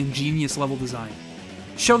thanks to the ingenious level design.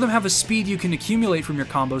 Show them how the speed you can accumulate from your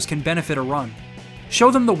combos can benefit a run.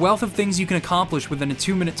 Show them the wealth of things you can accomplish within a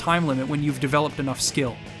 2-minute time limit when you've developed enough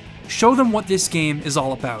skill. Show them what this game is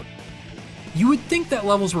all about. You would think that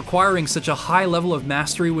levels requiring such a high level of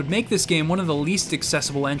mastery would make this game one of the least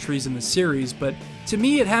accessible entries in the series, but to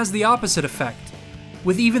me it has the opposite effect.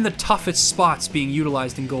 With even the toughest spots being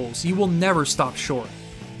utilized in goals, you will never stop short.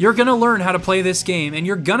 You're gonna learn how to play this game, and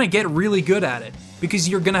you're gonna get really good at it, because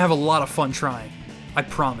you're gonna have a lot of fun trying. I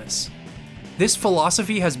promise. This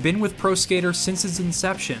philosophy has been with Pro Skater since its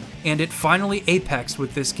inception, and it finally apexed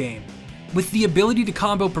with this game. With the ability to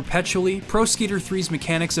combo perpetually, Pro Skater 3's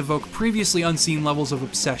mechanics evoke previously unseen levels of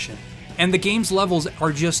obsession, and the game's levels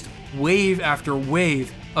are just wave after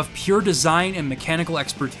wave of pure design and mechanical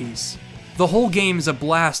expertise. The whole game is a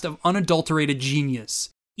blast of unadulterated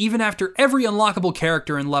genius. Even after every unlockable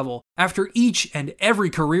character and level, after each and every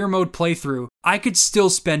career mode playthrough, I could still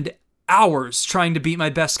spend hours trying to beat my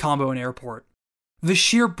best combo in Airport. The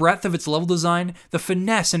sheer breadth of its level design, the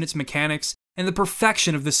finesse in its mechanics, and the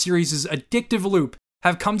perfection of the series' addictive loop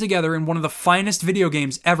have come together in one of the finest video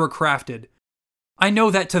games ever crafted. I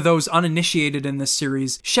know that to those uninitiated in this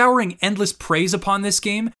series, showering endless praise upon this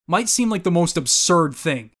game might seem like the most absurd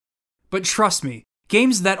thing. But trust me,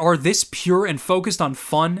 games that are this pure and focused on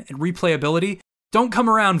fun and replayability don't come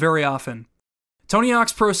around very often. Tony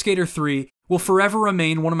Hawk's Pro Skater 3 will forever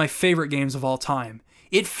remain one of my favorite games of all time.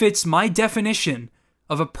 It fits my definition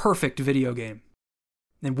of a perfect video game.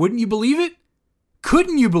 And wouldn't you believe it?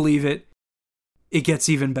 Couldn't you believe it? It gets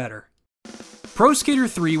even better. Pro Skater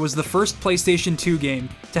 3 was the first PlayStation 2 game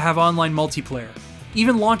to have online multiplayer,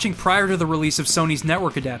 even launching prior to the release of Sony's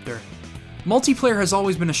network adapter. Multiplayer has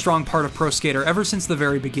always been a strong part of Pro Skater ever since the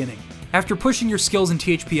very beginning. After pushing your skills in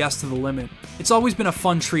THPS to the limit, it's always been a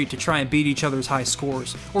fun treat to try and beat each other's high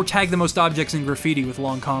scores, or tag the most objects in graffiti with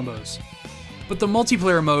long combos. But the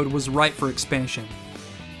multiplayer mode was ripe for expansion.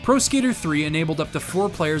 Pro Skater 3 enabled up to 4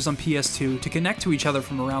 players on PS2 to connect to each other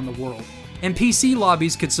from around the world, and PC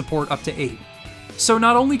lobbies could support up to 8. So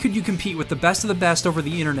not only could you compete with the best of the best over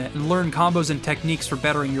the internet and learn combos and techniques for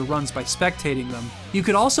bettering your runs by spectating them, you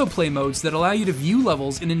could also play modes that allow you to view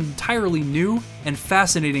levels in an entirely new and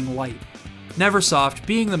fascinating light. Neversoft,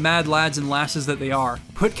 being the mad lads and lasses that they are,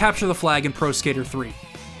 put Capture the Flag in Pro Skater 3.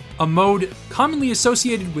 A mode commonly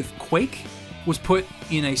associated with Quake was put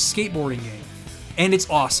in a skateboarding game. And it's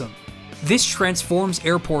awesome. This transforms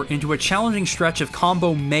Airport into a challenging stretch of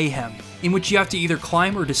combo mayhem, in which you have to either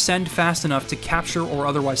climb or descend fast enough to capture or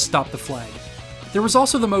otherwise stop the flag. There was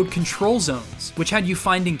also the mode Control Zones, which had you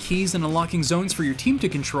finding keys and unlocking zones for your team to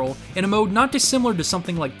control in a mode not dissimilar to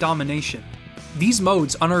something like Domination. These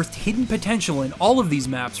modes unearthed hidden potential in all of these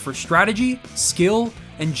maps for strategy, skill,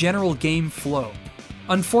 and general game flow.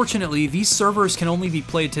 Unfortunately, these servers can only be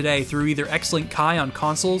played today through either Xlink Kai on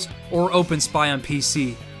consoles or OpenSpy on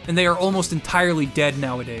PC, and they are almost entirely dead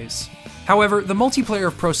nowadays. However, the multiplayer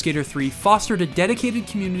of Pro Skater 3 fostered a dedicated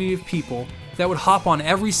community of people that would hop on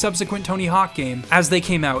every subsequent Tony Hawk game as they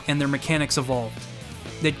came out and their mechanics evolved.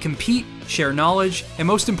 They'd compete, share knowledge, and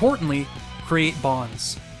most importantly, create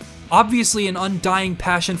bonds. Obviously, an undying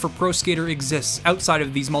passion for Pro Skater exists outside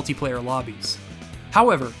of these multiplayer lobbies.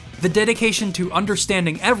 However, the dedication to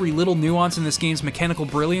understanding every little nuance in this game's mechanical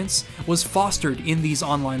brilliance was fostered in these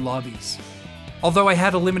online lobbies. Although I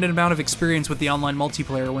had a limited amount of experience with the online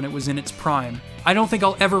multiplayer when it was in its prime, I don't think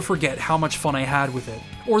I'll ever forget how much fun I had with it,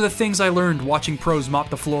 or the things I learned watching pros mop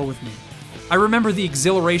the floor with me. I remember the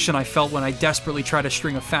exhilaration I felt when I desperately tried to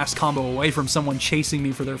string a fast combo away from someone chasing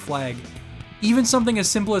me for their flag. Even something as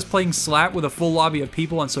simple as playing Slat with a full lobby of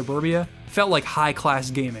people on Suburbia felt like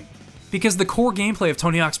high-class gaming. Because the core gameplay of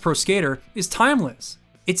Tony Hawk's Pro Skater is timeless.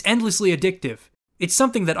 It's endlessly addictive. It's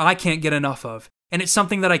something that I can't get enough of, and it's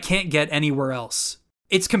something that I can't get anywhere else.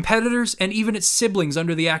 Its competitors and even its siblings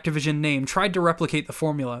under the Activision name tried to replicate the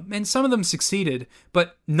formula, and some of them succeeded,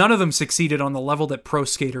 but none of them succeeded on the level that Pro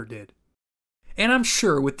Skater did. And I'm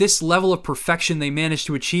sure with this level of perfection they managed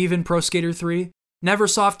to achieve in Pro Skater 3,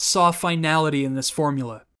 Neversoft saw finality in this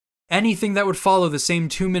formula. Anything that would follow the same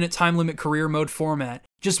 2-minute time limit career mode format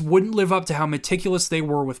just wouldn't live up to how meticulous they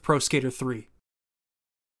were with Pro Skater 3.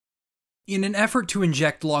 In an effort to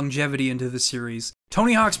inject longevity into the series,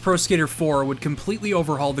 Tony Hawk's Pro Skater 4 would completely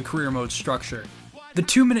overhaul the career mode structure. The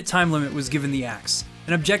 2-minute time limit was given the axe,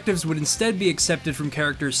 and objectives would instead be accepted from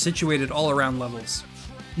characters situated all around levels.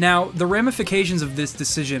 Now, the ramifications of this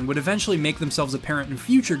decision would eventually make themselves apparent in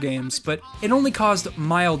future games, but it only caused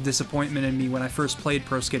mild disappointment in me when I first played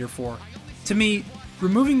Pro Skater 4. To me,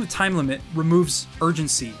 removing the time limit removes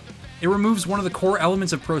urgency. It removes one of the core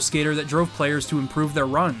elements of Pro Skater that drove players to improve their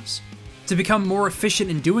runs, to become more efficient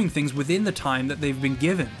in doing things within the time that they've been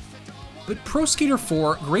given. But Pro Skater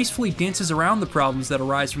 4 gracefully dances around the problems that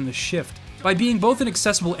arise from this shift, by being both an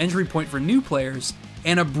accessible entry point for new players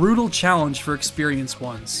and a brutal challenge for experienced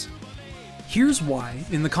ones. Here's why,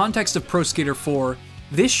 in the context of Pro Skater 4,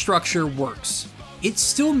 this structure works. It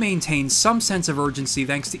still maintains some sense of urgency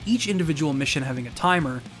thanks to each individual mission having a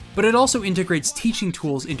timer, but it also integrates teaching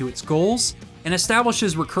tools into its goals and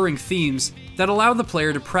establishes recurring themes that allow the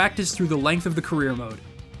player to practice through the length of the career mode.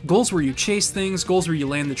 Goals where you chase things, goals where you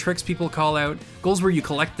land the tricks people call out, goals where you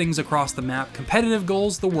collect things across the map, competitive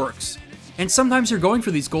goals, the works. And sometimes you're going for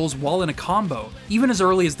these goals while in a combo, even as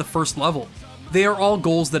early as the first level. They are all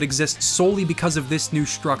goals that exist solely because of this new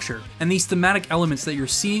structure, and these thematic elements that you're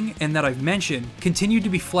seeing and that I've mentioned continue to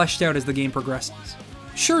be fleshed out as the game progresses.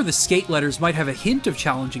 Sure, the skate letters might have a hint of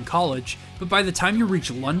challenge in college, but by the time you reach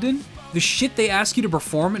London, the shit they ask you to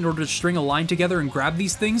perform in order to string a line together and grab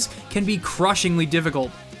these things can be crushingly difficult,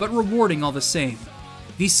 but rewarding all the same.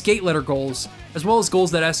 These skate letter goals, as well as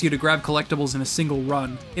goals that ask you to grab collectibles in a single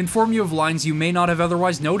run, inform you of lines you may not have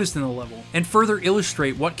otherwise noticed in the level, and further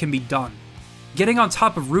illustrate what can be done. Getting on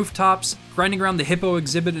top of rooftops, grinding around the hippo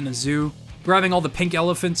exhibit in a zoo, grabbing all the pink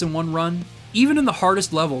elephants in one run, even in the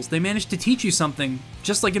hardest levels, they manage to teach you something,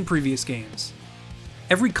 just like in previous games.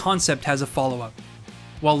 Every concept has a follow-up.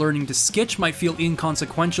 While learning to skitch might feel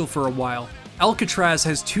inconsequential for a while, Alcatraz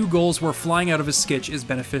has two goals where flying out of a skitch is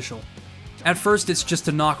beneficial. At first, it's just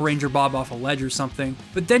to knock Ranger Bob off a ledge or something,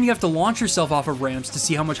 but then you have to launch yourself off of ramps to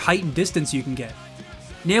see how much height and distance you can get.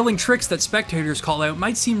 Nailing tricks that spectators call out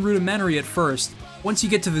might seem rudimentary at first. Once you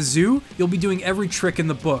get to the zoo, you'll be doing every trick in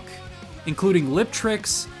the book, including lip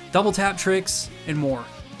tricks, double tap tricks, and more.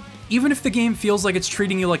 Even if the game feels like it's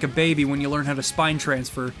treating you like a baby when you learn how to spine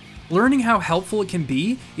transfer, learning how helpful it can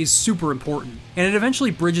be is super important, and it eventually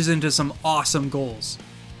bridges into some awesome goals.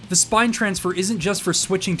 The spine transfer isn't just for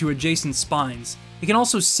switching to adjacent spines, it can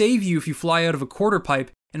also save you if you fly out of a quarter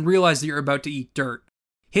pipe and realize that you're about to eat dirt.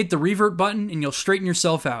 Hit the revert button and you'll straighten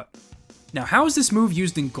yourself out. Now, how is this move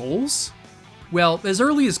used in goals? Well, as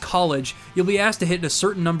early as college, you'll be asked to hit a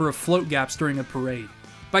certain number of float gaps during a parade.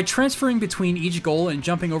 By transferring between each goal and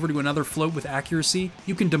jumping over to another float with accuracy,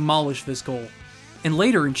 you can demolish this goal. And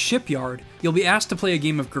later in Shipyard, you'll be asked to play a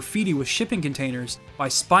game of graffiti with shipping containers by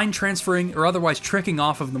spine transferring or otherwise tricking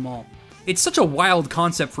off of them all. It's such a wild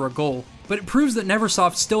concept for a goal, but it proves that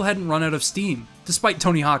Neversoft still hadn't run out of steam, despite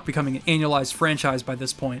Tony Hawk becoming an annualized franchise by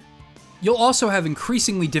this point. You'll also have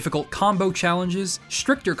increasingly difficult combo challenges,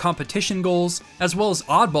 stricter competition goals, as well as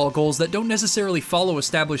oddball goals that don't necessarily follow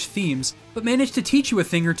established themes, but manage to teach you a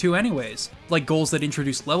thing or two anyways, like goals that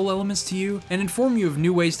introduce level elements to you and inform you of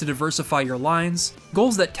new ways to diversify your lines,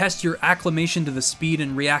 goals that test your acclimation to the speed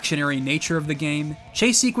and reactionary nature of the game,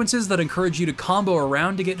 chase sequences that encourage you to combo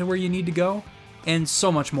around to get to where you need to go, and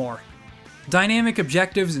so much more. Dynamic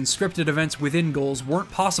objectives and scripted events within goals weren't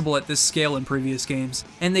possible at this scale in previous games,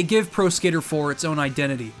 and they give Pro Skater 4 its own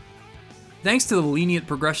identity. Thanks to the lenient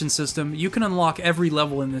progression system, you can unlock every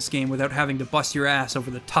level in this game without having to bust your ass over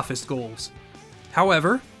the toughest goals.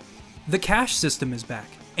 However, the cash system is back,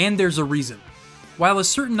 and there's a reason. While a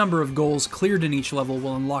certain number of goals cleared in each level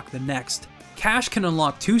will unlock the next, cash can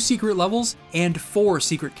unlock 2 secret levels and 4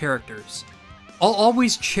 secret characters. I'll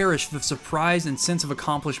always cherish the surprise and sense of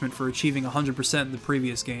accomplishment for achieving 100% in the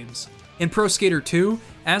previous games. In Pro Skater 2,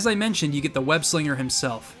 as I mentioned, you get the web slinger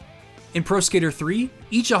himself. In Pro Skater 3,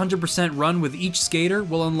 each 100% run with each skater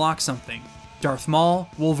will unlock something. Darth Maul,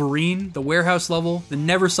 Wolverine, the warehouse level, the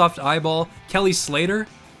Neversoft eyeball, Kelly Slater,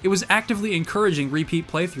 it was actively encouraging repeat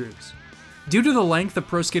playthroughs. Due to the length of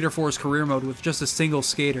Pro Skater 4's career mode with just a single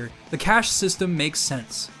skater, the cash system makes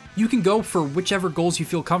sense. You can go for whichever goals you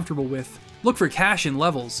feel comfortable with, look for cash in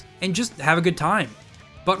levels, and just have a good time.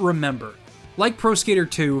 But remember, like Pro Skater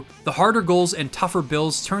 2, the harder goals and tougher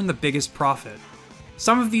builds turn the biggest profit.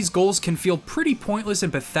 Some of these goals can feel pretty pointless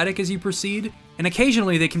and pathetic as you proceed, and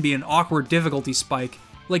occasionally they can be an awkward difficulty spike,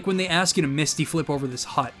 like when they ask you to misty flip over this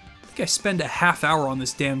hut. I think I spend a half hour on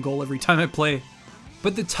this damn goal every time I play.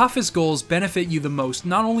 But the toughest goals benefit you the most,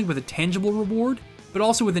 not only with a tangible reward, but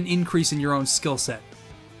also with an increase in your own skill set.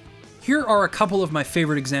 Here are a couple of my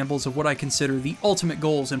favorite examples of what I consider the ultimate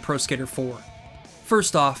goals in Pro Skater 4.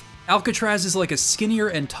 First off, Alcatraz is like a skinnier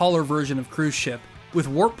and taller version of Cruise Ship, with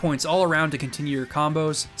warp points all around to continue your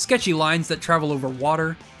combos, sketchy lines that travel over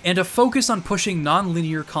water, and a focus on pushing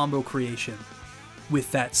non-linear combo creation.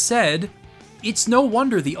 With that said, it's no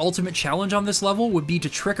wonder the ultimate challenge on this level would be to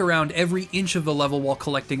trick around every inch of the level while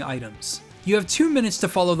collecting items. You have 2 minutes to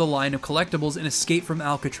follow the line of collectibles and escape from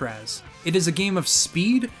Alcatraz. It is a game of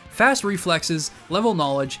speed, fast reflexes, level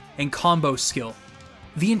knowledge, and combo skill.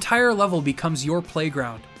 The entire level becomes your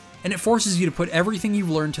playground, and it forces you to put everything you've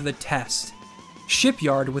learned to the test.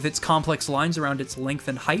 Shipyard, with its complex lines around its length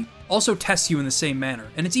and height, also tests you in the same manner,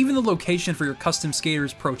 and it's even the location for your Custom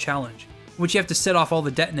Skaters Pro Challenge, which you have to set off all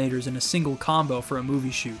the detonators in a single combo for a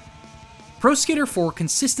movie shoot. Pro Skater 4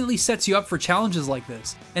 consistently sets you up for challenges like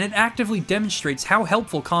this, and it actively demonstrates how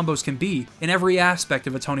helpful combos can be in every aspect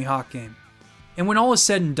of a Tony Hawk game. And when all is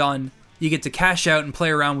said and done, you get to cash out and play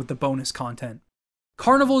around with the bonus content.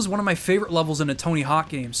 Carnival is one of my favorite levels in a Tony Hawk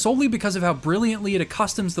game, solely because of how brilliantly it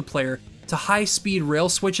accustoms the player to high-speed rail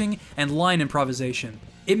switching and line improvisation.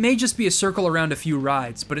 It may just be a circle around a few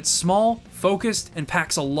rides, but it's small, focused, and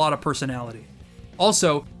packs a lot of personality.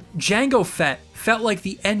 Also, Django Fett felt like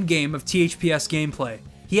the endgame of THPS gameplay.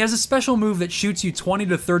 He has a special move that shoots you 20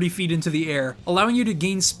 to 30 feet into the air, allowing you to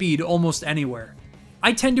gain speed almost anywhere.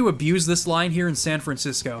 I tend to abuse this line here in San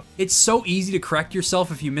Francisco. It's so easy to correct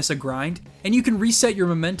yourself if you miss a grind, and you can reset your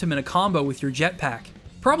momentum in a combo with your jetpack.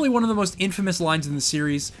 Probably one of the most infamous lines in the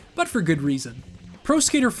series, but for good reason. Pro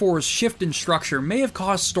Skater 4's shift in structure may have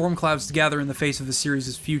caused storm clouds to gather in the face of the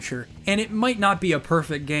series' future, and it might not be a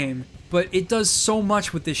perfect game, but it does so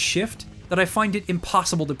much with this shift that I find it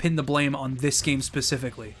impossible to pin the blame on this game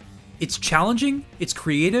specifically. It's challenging, it's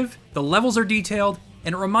creative, the levels are detailed,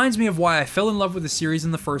 and it reminds me of why I fell in love with the series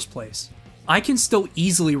in the first place. I can still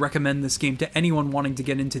easily recommend this game to anyone wanting to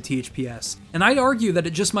get into THPS, and I'd argue that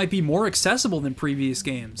it just might be more accessible than previous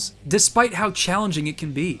games, despite how challenging it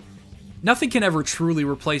can be. Nothing can ever truly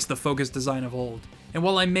replace the focused design of old, and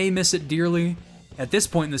while I may miss it dearly, at this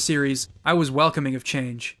point in the series, I was welcoming of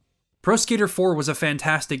change. Pro Skater 4 was a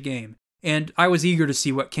fantastic game, and I was eager to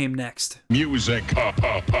see what came next. Music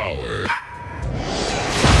power.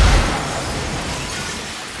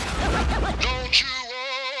 Don't you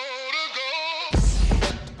wanna go?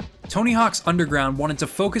 Tony Hawk's Underground wanted to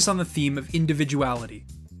focus on the theme of individuality,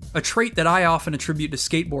 a trait that I often attribute to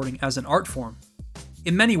skateboarding as an art form.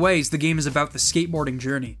 In many ways, the game is about the skateboarding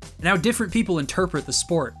journey, and how different people interpret the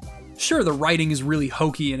sport. Sure, the writing is really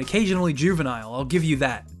hokey and occasionally juvenile, I'll give you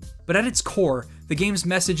that. But at its core, the game's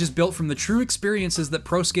message is built from the true experiences that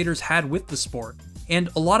pro skaters had with the sport, and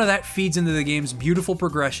a lot of that feeds into the game's beautiful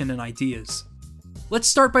progression and ideas. Let's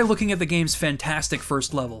start by looking at the game's fantastic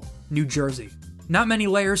first level, New Jersey. Not many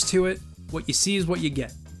layers to it, what you see is what you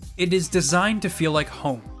get. It is designed to feel like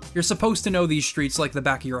home. You're supposed to know these streets like the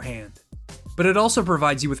back of your hand. But it also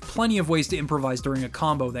provides you with plenty of ways to improvise during a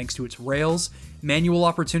combo thanks to its rails, manual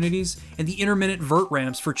opportunities, and the intermittent vert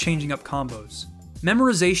ramps for changing up combos.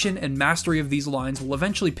 Memorization and mastery of these lines will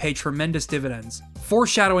eventually pay tremendous dividends,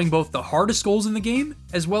 foreshadowing both the hardest goals in the game,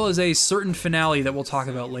 as well as a certain finale that we'll talk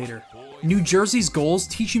about later. New Jersey's goals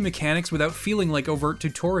teach you mechanics without feeling like overt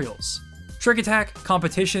tutorials. Trick attack,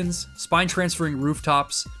 competitions, spine transferring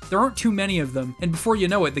rooftops, there aren't too many of them, and before you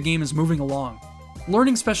know it, the game is moving along.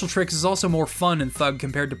 Learning special tricks is also more fun in Thug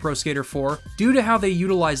compared to Pro Skater 4 due to how they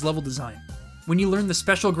utilize level design. When you learn the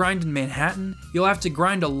special grind in Manhattan, you'll have to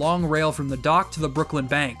grind a long rail from the dock to the Brooklyn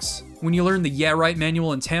banks. When you learn the Yeah Right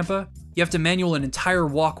manual in Tampa, you have to manual an entire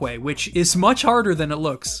walkway, which is much harder than it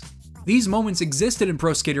looks. These moments existed in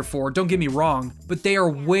Pro Skater 4, don't get me wrong, but they are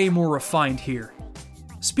way more refined here.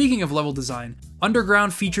 Speaking of level design,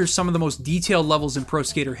 Underground features some of the most detailed levels in Pro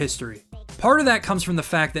Skater history. Part of that comes from the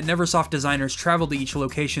fact that Neversoft designers traveled to each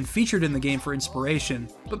location featured in the game for inspiration,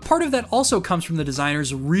 but part of that also comes from the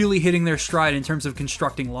designers really hitting their stride in terms of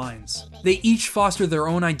constructing lines. They each foster their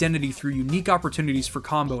own identity through unique opportunities for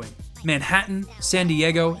comboing. Manhattan, San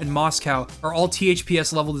Diego, and Moscow are all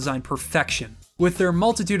THPS level design perfection. With their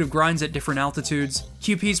multitude of grinds at different altitudes,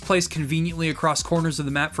 QPs placed conveniently across corners of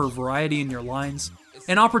the map for variety in your lines,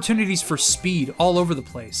 and opportunities for speed all over the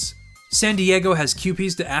place. San Diego has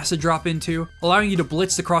QPs to acid drop into, allowing you to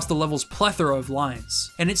blitz across the level's plethora of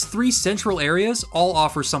lines, and its 3 central areas all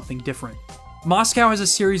offer something different. Moscow has a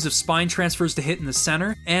series of spine transfers to hit in the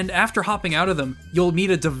center, and after hopping out of them, you'll meet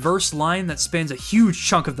a diverse line that spans a huge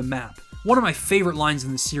chunk of the map, one of my favorite lines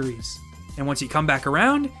in the series. And once you come back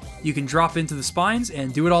around, you can drop into the spines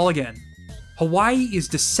and do it all again. Hawaii is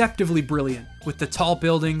deceptively brilliant, with the tall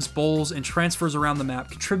buildings, bowls, and transfers around the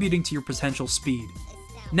map contributing to your potential speed.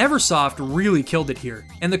 Neversoft really killed it here,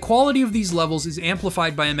 and the quality of these levels is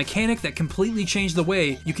amplified by a mechanic that completely changed the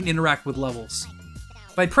way you can interact with levels.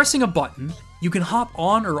 By pressing a button, you can hop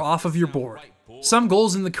on or off of your board. Some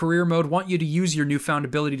goals in the career mode want you to use your newfound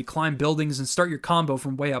ability to climb buildings and start your combo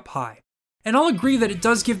from way up high. And I'll agree that it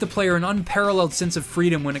does give the player an unparalleled sense of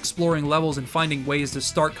freedom when exploring levels and finding ways to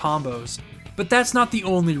start combos, but that's not the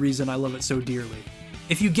only reason I love it so dearly.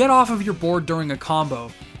 If you get off of your board during a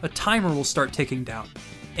combo, a timer will start ticking down.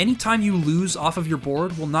 Any time you lose off of your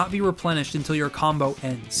board will not be replenished until your combo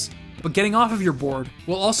ends, but getting off of your board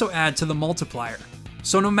will also add to the multiplier.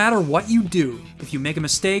 So no matter what you do, if you make a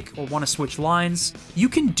mistake or want to switch lines, you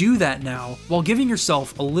can do that now while giving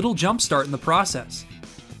yourself a little jump start in the process.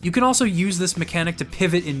 You can also use this mechanic to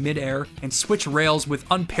pivot in midair and switch rails with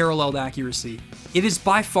unparalleled accuracy. It is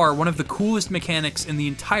by far one of the coolest mechanics in the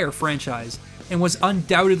entire franchise, and was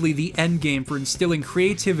undoubtedly the endgame for instilling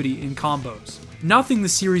creativity in combos. Nothing the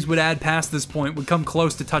series would add past this point would come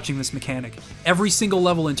close to touching this mechanic. Every single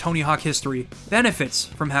level in Tony Hawk history benefits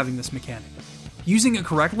from having this mechanic. Using it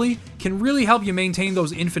correctly can really help you maintain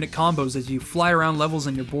those infinite combos as you fly around levels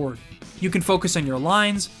on your board. You can focus on your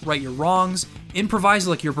lines, right your wrongs, improvise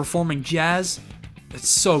like you're performing jazz. It's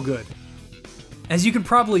so good. As you can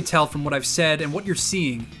probably tell from what I've said and what you're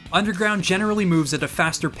seeing, Underground generally moves at a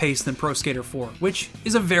faster pace than Pro Skater 4, which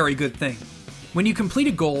is a very good thing. When you complete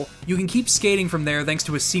a goal, you can keep skating from there thanks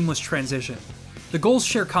to a seamless transition. The goals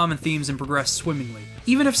share common themes and progress swimmingly,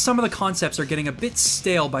 even if some of the concepts are getting a bit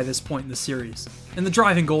stale by this point in the series. And the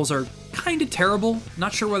driving goals are kinda terrible,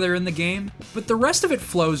 not sure why they're in the game, but the rest of it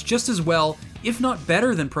flows just as well, if not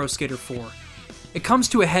better than Pro Skater 4. It comes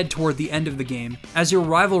to a head toward the end of the game, as your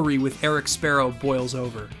rivalry with Eric Sparrow boils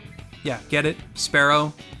over. Yeah, get it?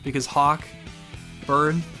 Sparrow? Because hawk?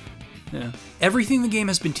 Bird? Yeah. Everything the game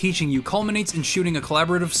has been teaching you culminates in shooting a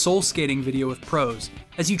collaborative soul skating video with pros,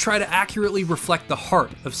 as you try to accurately reflect the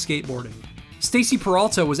heart of skateboarding. Stacy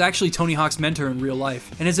Peralta was actually Tony Hawk's mentor in real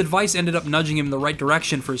life, and his advice ended up nudging him in the right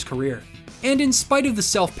direction for his career. And in spite of the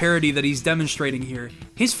self-parody that he's demonstrating here,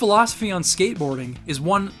 his philosophy on skateboarding is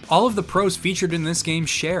one all of the pros featured in this game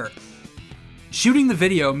share. Shooting the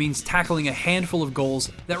video means tackling a handful of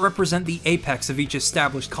goals that represent the apex of each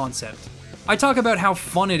established concept. I talk about how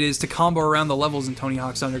fun it is to combo around the levels in Tony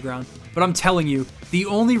Hawk's Underground, but I'm telling you, the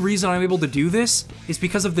only reason I'm able to do this is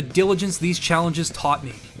because of the diligence these challenges taught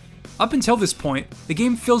me. Up until this point, the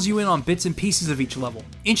game fills you in on bits and pieces of each level,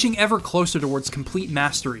 inching ever closer towards complete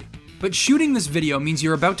mastery. But shooting this video means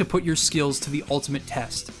you're about to put your skills to the ultimate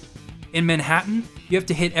test. In Manhattan, you have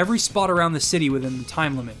to hit every spot around the city within the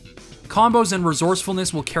time limit. Combos and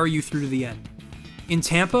resourcefulness will carry you through to the end. In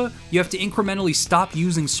Tampa, you have to incrementally stop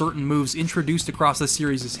using certain moves introduced across the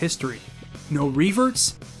series' history. No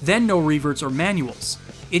reverts, then no reverts or manuals.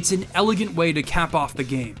 It's an elegant way to cap off the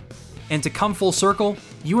game. And to come full circle,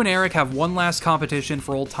 you and Eric have one last competition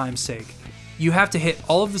for old time's sake. You have to hit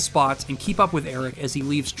all of the spots and keep up with Eric as he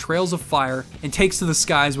leaves trails of fire and takes to the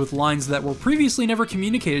skies with lines that were previously never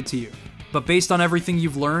communicated to you. But based on everything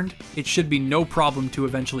you've learned, it should be no problem to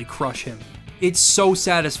eventually crush him. It's so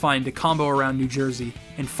satisfying to combo around New Jersey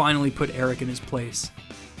and finally put Eric in his place.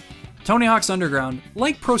 Tony Hawk's Underground,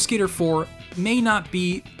 like Pro Skater 4, may not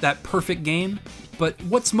be that perfect game, but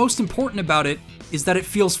what's most important about it is that it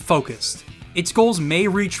feels focused. Its goals may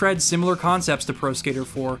retread similar concepts to Pro Skater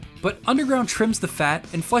 4, but Underground trims the fat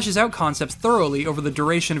and fleshes out concepts thoroughly over the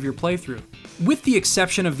duration of your playthrough. With the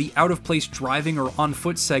exception of the out-of-place driving or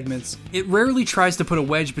on-foot segments, it rarely tries to put a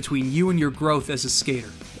wedge between you and your growth as a skater.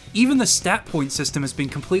 Even the stat point system has been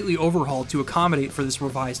completely overhauled to accommodate for this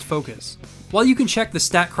revised focus. While you can check the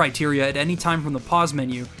stat criteria at any time from the pause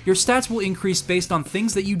menu, your stats will increase based on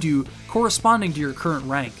things that you do corresponding to your current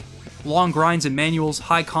rank. Long grinds and manuals,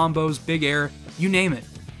 high combos, big air, you name it.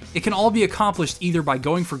 It can all be accomplished either by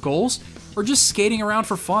going for goals or just skating around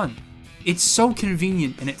for fun. It's so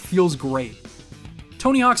convenient and it feels great.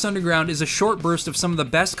 Tony Hawk's Underground is a short burst of some of the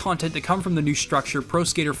best content to come from the new structure Pro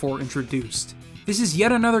Skater 4 introduced. This is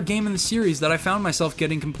yet another game in the series that I found myself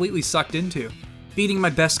getting completely sucked into. Beating my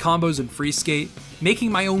best combos in free skate,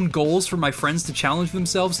 making my own goals for my friends to challenge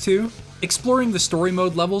themselves to, exploring the story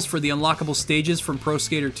mode levels for the unlockable stages from Pro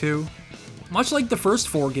Skater 2. Much like the first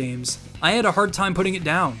 4 games, I had a hard time putting it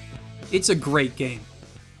down. It's a great game.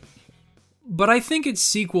 But I think its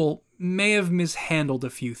sequel may have mishandled a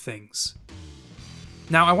few things.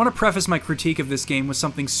 Now, I want to preface my critique of this game with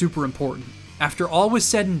something super important. After all was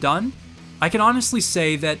said and done, I can honestly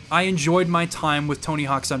say that I enjoyed my time with Tony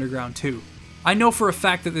Hawk's Underground 2. I know for a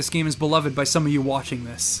fact that this game is beloved by some of you watching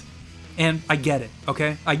this. And I get it,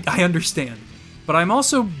 okay? I understand. But I'm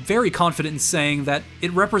also very confident in saying that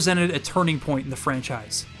it represented a turning point in the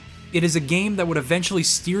franchise. It is a game that would eventually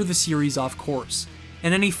steer the series off course,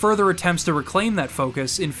 and any further attempts to reclaim that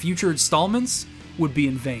focus in future installments would be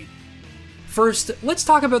in vain. First, let's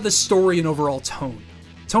talk about the story and overall tone.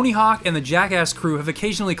 Tony Hawk and the Jackass crew have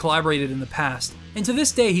occasionally collaborated in the past, and to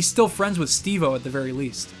this day he's still friends with Steve-O at the very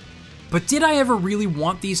least. But did I ever really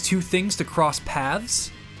want these two things to cross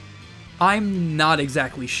paths? I'm not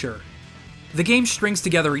exactly sure. The game strings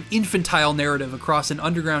together an infantile narrative across an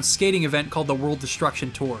underground skating event called the World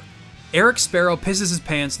Destruction Tour. Eric Sparrow pisses his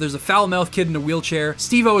pants, there's a foul-mouthed kid in a wheelchair,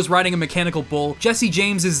 Steve-O is riding a mechanical bull, Jesse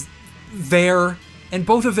James is there, and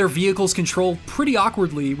both of their vehicles control pretty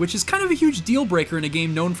awkwardly, which is kind of a huge deal breaker in a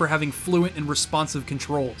game known for having fluent and responsive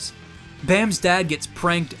controls. Bam's dad gets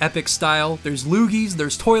pranked epic style, there's loogies,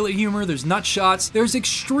 there's toilet humor, there's nut shots, there's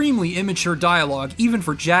extremely immature dialogue, even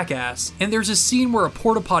for Jackass, and there's a scene where a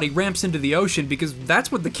porta potty ramps into the ocean because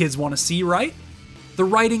that's what the kids want to see, right? The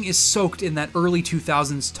writing is soaked in that early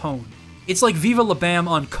 2000s tone. It's like Viva La Bam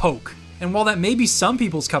on coke, and while that may be some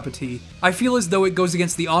people's cup of tea, I feel as though it goes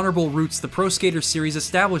against the honorable roots the Pro Skater series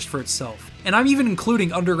established for itself, and I'm even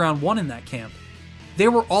including Underground 1 in that camp. They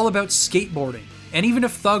were all about skateboarding, and even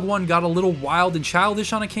if Thug 1 got a little wild and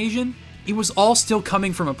childish on occasion, it was all still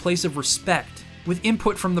coming from a place of respect, with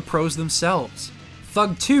input from the pros themselves.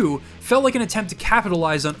 Thug 2 felt like an attempt to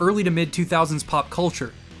capitalize on early to mid 2000s pop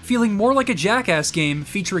culture, feeling more like a Jackass game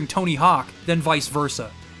featuring Tony Hawk than vice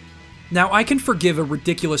versa. Now, I can forgive a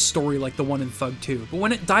ridiculous story like the one in Thug 2, but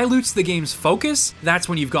when it dilutes the game's focus, that's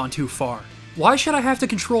when you've gone too far. Why should I have to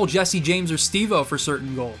control Jesse James or Steve-O for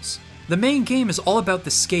certain goals? The main game is all about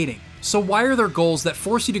the skating, so why are there goals that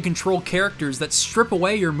force you to control characters that strip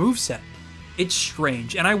away your moveset? It's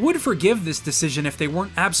strange, and I would forgive this decision if they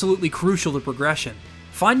weren't absolutely crucial to progression.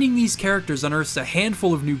 Finding these characters unearths a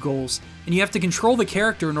handful of new goals, and you have to control the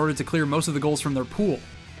character in order to clear most of the goals from their pool.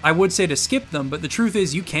 I would say to skip them, but the truth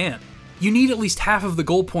is you can't. You need at least half of the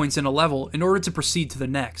goal points in a level in order to proceed to the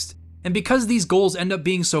next. And because these goals end up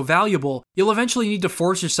being so valuable, you'll eventually need to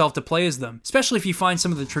force yourself to play as them, especially if you find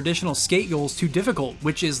some of the traditional skate goals too difficult,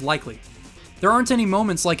 which is likely. There aren't any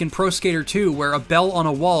moments like in Pro Skater 2 where a bell on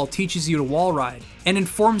a wall teaches you to wall ride, and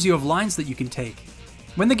informs you of lines that you can take.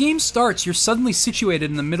 When the game starts, you're suddenly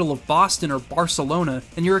situated in the middle of Boston or Barcelona,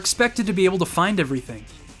 and you're expected to be able to find everything.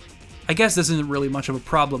 I guess this isn't really much of a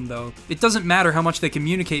problem though. It doesn't matter how much they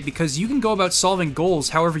communicate because you can go about solving goals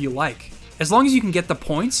however you like. As long as you can get the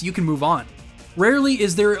points, you can move on. Rarely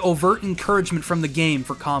is there overt encouragement from the game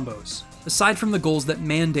for combos, aside from the goals that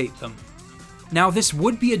mandate them. Now, this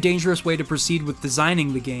would be a dangerous way to proceed with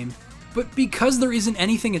designing the game, but because there isn't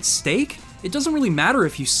anything at stake, it doesn't really matter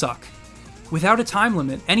if you suck. Without a time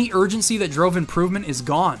limit, any urgency that drove improvement is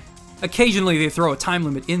gone. Occasionally they throw a time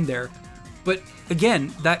limit in there, but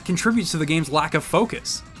again, that contributes to the game's lack of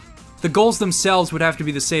focus. The goals themselves would have to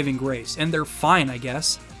be the saving grace, and they're fine, I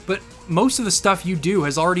guess, but most of the stuff you do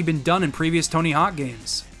has already been done in previous Tony Hawk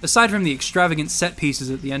games, aside from the extravagant set pieces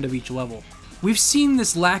at the end of each level. We've seen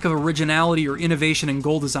this lack of originality or innovation in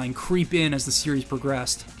goal design creep in as the series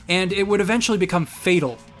progressed, and it would eventually become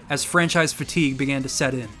fatal as franchise fatigue began to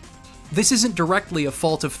set in. This isn't directly a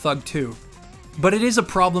fault of Thug 2, but it is a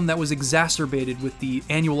problem that was exacerbated with the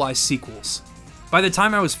annualized sequels. By the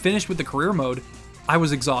time I was finished with the career mode, I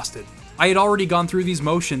was exhausted. I had already gone through these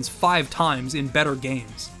motions 5 times in better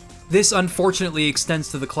games. This unfortunately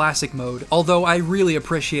extends to the classic mode, although I really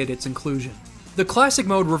appreciate its inclusion. The classic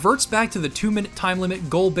mode reverts back to the 2-minute time limit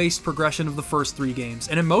goal-based progression of the first 3 games,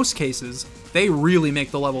 and in most cases, they really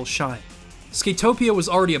make the levels shine. Skatopia was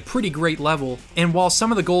already a pretty great level, and while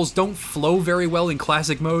some of the goals don't flow very well in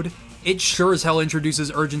classic mode, it sure as hell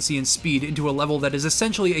introduces urgency and speed into a level that is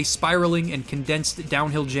essentially a spiraling and condensed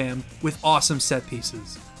downhill jam with awesome set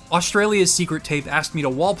pieces. Australia's Secret Tape asked me to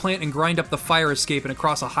wall plant and grind up the fire escape and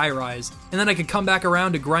across a high-rise, and then I could come back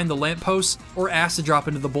around to grind the lampposts or acid drop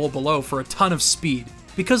into the bowl below for a ton of speed.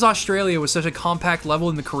 Because Australia was such a compact level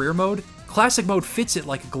in the career mode, classic mode fits it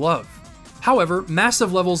like a glove. However,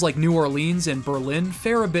 massive levels like New Orleans and Berlin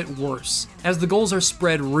fare a bit worse, as the goals are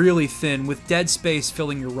spread really thin with dead space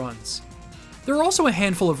filling your runs. There are also a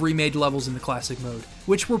handful of remade levels in the classic mode,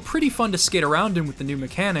 which were pretty fun to skate around in with the new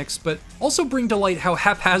mechanics, but also bring to light how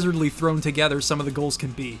haphazardly thrown together some of the goals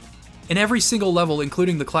can be. In every single level,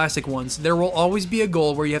 including the classic ones, there will always be a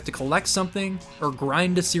goal where you have to collect something, or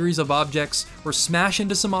grind a series of objects, or smash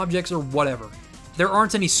into some objects, or whatever. There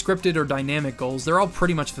aren't any scripted or dynamic goals, they're all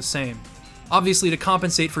pretty much the same. Obviously, to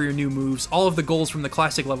compensate for your new moves, all of the goals from the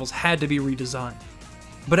classic levels had to be redesigned.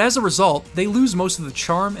 But as a result, they lose most of the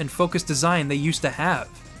charm and focused design they used to have.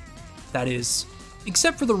 That is,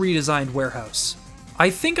 except for the redesigned warehouse. I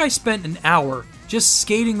think I spent an hour just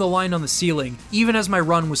skating the line on the ceiling, even as my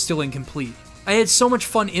run was still incomplete. I had so much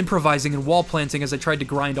fun improvising and wall planting as I tried to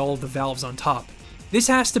grind all of the valves on top. This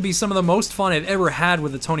has to be some of the most fun I've ever had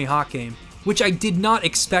with a Tony Hawk game, which I did not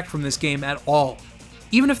expect from this game at all.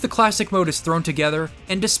 Even if the classic mode is thrown together,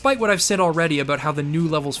 and despite what I've said already about how the new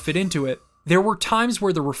levels fit into it, there were times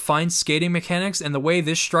where the refined skating mechanics and the way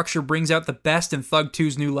this structure brings out the best in Thug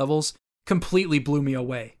 2's new levels completely blew me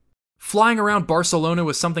away. Flying around Barcelona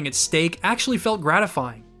with something at stake actually felt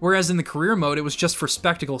gratifying, whereas in the career mode it was just for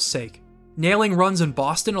spectacle's sake. Nailing runs in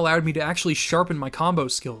Boston allowed me to actually sharpen my combo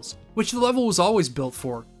skills, which the level was always built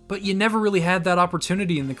for, but you never really had that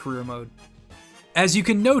opportunity in the career mode. As you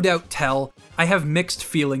can no doubt tell, I have mixed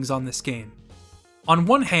feelings on this game. On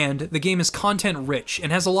one hand, the game is content-rich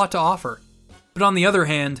and has a lot to offer, but on the other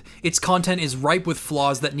hand, its content is ripe with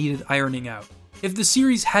flaws that needed ironing out. If the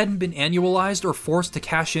series hadn't been annualized or forced to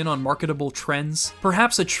cash in on marketable trends,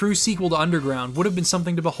 perhaps a true sequel to Underground would have been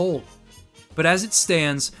something to behold. But as it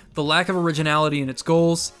stands, the lack of originality in its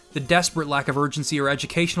goals, the desperate lack of urgency or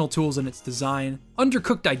educational tools in its design,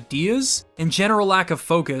 undercooked ideas, and general lack of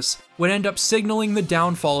focus would end up signaling the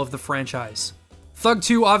downfall of the franchise. Thug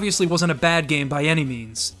 2 obviously wasn't a bad game by any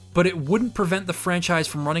means, but it wouldn't prevent the franchise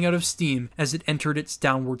from running out of steam as it entered its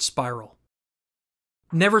downward spiral.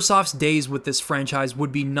 Neversoft's days with this franchise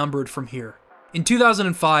would be numbered from here. In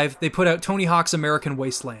 2005, they put out Tony Hawk's American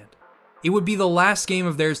Wasteland. It would be the last game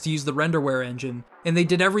of theirs to use the renderware engine, and they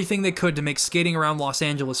did everything they could to make skating around Los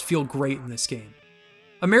Angeles feel great in this game.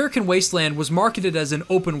 American Wasteland was marketed as an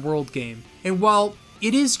open world game, and while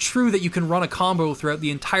it is true that you can run a combo throughout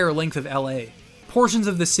the entire length of LA, portions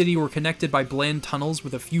of the city were connected by bland tunnels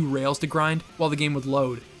with a few rails to grind while the game would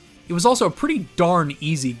load. It was also a pretty darn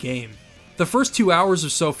easy game. The first 2 hours or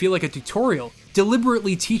so feel like a tutorial,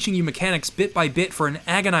 deliberately teaching you mechanics bit by bit for an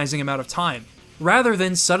agonizing amount of time, rather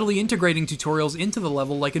than subtly integrating tutorials into the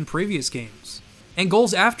level like in previous games. And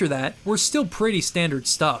goals after that were still pretty standard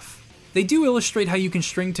stuff. They do illustrate how you can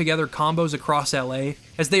string together combos across LA,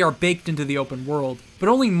 as they are baked into the open world, but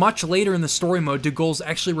only much later in the story mode do goals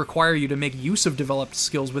actually require you to make use of developed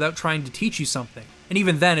skills without trying to teach you something, and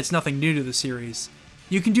even then it's nothing new to the series.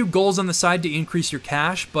 You can do goals on the side to increase your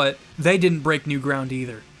cash, but they didn't break new ground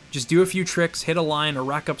either. Just do a few tricks, hit a line, or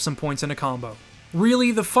rack up some points in a combo.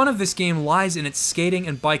 Really, the fun of this game lies in its skating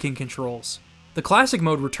and biking controls. The classic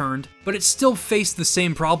mode returned, but it still faced the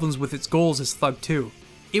same problems with its goals as Thug 2.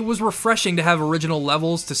 It was refreshing to have original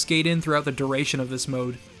levels to skate in throughout the duration of this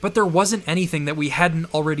mode, but there wasn't anything that we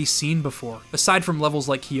hadn't already seen before, aside from levels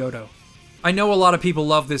like Kyoto. I know a lot of people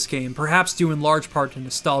love this game, perhaps due in large part to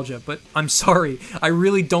nostalgia, but I'm sorry, I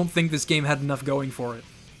really don't think this game had enough going for it.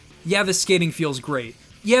 Yeah, the skating feels great.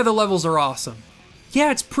 Yeah, the levels are awesome. Yeah,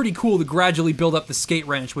 it's pretty cool to gradually build up the skate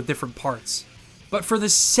ranch with different parts. But for the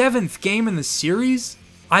 7th game in the series,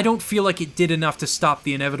 I don't feel like it did enough to stop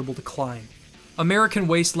the inevitable decline. American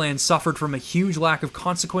Wasteland suffered from a huge lack of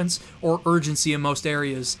consequence or urgency in most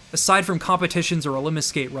areas, aside from competitions or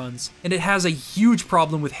Elimiscate runs, and it has a huge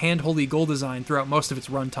problem with hand-holdy goal design throughout most of its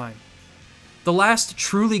runtime. The last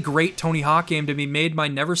truly great Tony Hawk game to be made by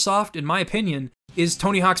Neversoft, in my opinion, is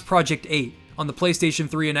Tony Hawk's Project 8 on the PlayStation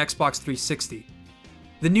 3 and Xbox 360.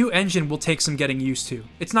 The new engine will take some getting used to.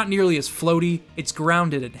 It's not nearly as floaty, it's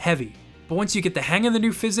grounded and heavy. But once you get the hang of the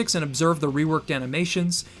new physics and observe the reworked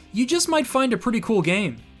animations, you just might find a pretty cool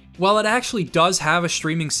game. While it actually does have a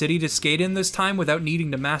streaming city to skate in this time without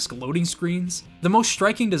needing to mask loading screens, the most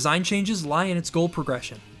striking design changes lie in its goal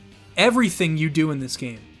progression. Everything you do in this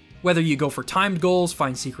game, whether you go for timed goals,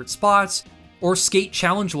 find secret spots, or skate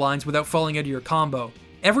challenge lines without falling out of your combo,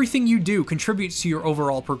 everything you do contributes to your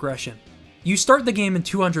overall progression. You start the game in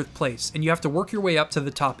 200th place, and you have to work your way up to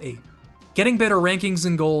the top 8. Getting better rankings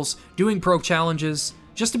and goals, doing pro challenges,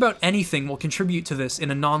 just about anything will contribute to this in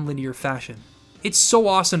a non-linear fashion. It's so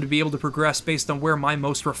awesome to be able to progress based on where my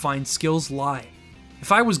most refined skills lie.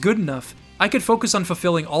 If I was good enough, I could focus on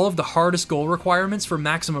fulfilling all of the hardest goal requirements for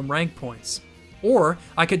maximum rank points. Or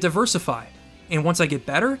I could diversify, and once I get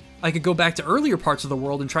better, I could go back to earlier parts of the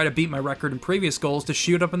world and try to beat my record in previous goals to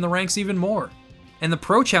shoot up in the ranks even more. And the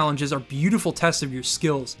pro challenges are beautiful tests of your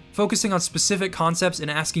skills, focusing on specific concepts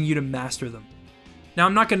and asking you to master them. Now,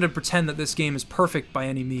 I'm not going to pretend that this game is perfect by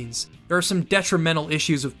any means. There are some detrimental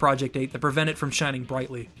issues with Project 8 that prevent it from shining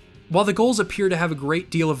brightly. While the goals appear to have a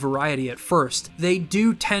great deal of variety at first, they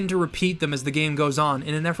do tend to repeat them as the game goes on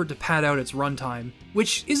in an effort to pad out its runtime,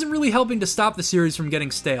 which isn't really helping to stop the series from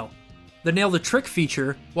getting stale. The Nail the Trick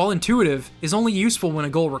feature, while intuitive, is only useful when a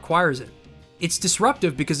goal requires it. It's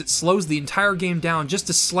disruptive because it slows the entire game down just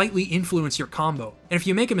to slightly influence your combo, and if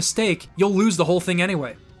you make a mistake, you'll lose the whole thing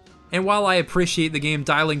anyway. And while I appreciate the game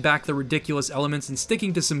dialing back the ridiculous elements and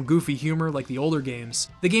sticking to some goofy humor like the older games,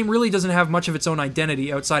 the game really doesn't have much of its own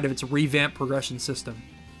identity outside of its revamped progression system.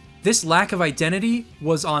 This lack of identity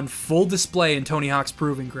was on full display in Tony Hawk's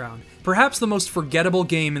Proving Ground, perhaps the most forgettable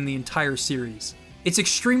game in the entire series. It's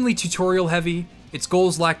extremely tutorial heavy, its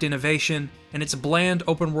goals lacked innovation, and its bland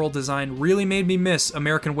open-world design really made me miss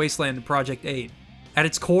American Wasteland and Project 8. At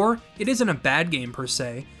its core, it isn't a bad game per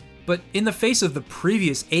se, but in the face of the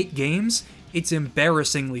previous 8 games, it's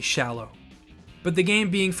embarrassingly shallow. But the game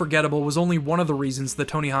being forgettable was only one of the reasons the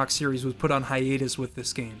Tony Hawk series was put on hiatus with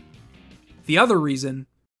this game. The other reason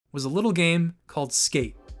was a little game called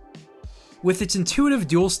Skate. With its intuitive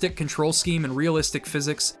dual-stick control scheme and realistic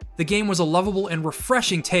physics, the game was a lovable and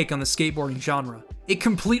refreshing take on the skateboarding genre. It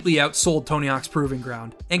completely outsold Tony Hawk's Proving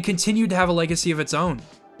Ground, and continued to have a legacy of its own.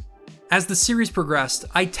 As the series progressed,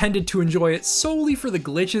 I tended to enjoy it solely for the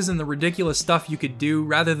glitches and the ridiculous stuff you could do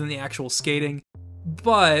rather than the actual skating,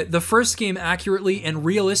 But the first game accurately and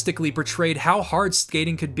realistically portrayed how hard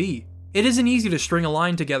skating could be. It isn't easy to string a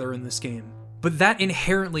line together in this game, but that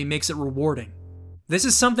inherently makes it rewarding. This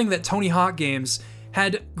is something that Tony Hawk games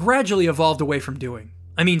had gradually evolved away from doing.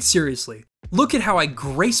 I mean, seriously. Look at how I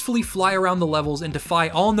gracefully fly around the levels and defy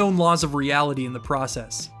all known laws of reality in the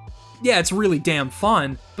process. Yeah, it's really damn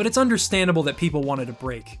fun, but it's understandable that people wanted a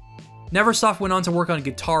break. Neversoft went on to work on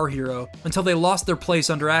Guitar Hero until they lost their place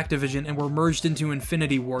under Activision and were merged into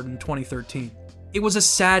Infinity Ward in 2013. It was a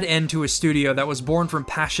sad end to a studio that was born from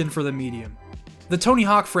passion for the medium. The Tony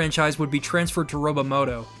Hawk franchise would be transferred to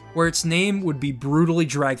Robomoto, where its name would be brutally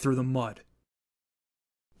dragged through the mud.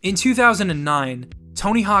 In 2009,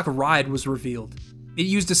 Tony Hawk Ride was revealed. It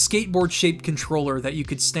used a skateboard-shaped controller that you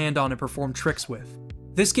could stand on and perform tricks with.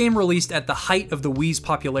 This game released at the height of the Wii's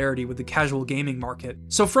popularity with the casual gaming market,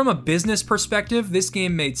 so from a business perspective, this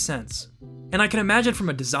game made sense. And I can imagine from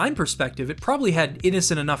a design perspective, it probably had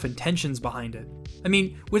innocent enough intentions behind it. I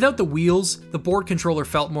mean, without the wheels, the board controller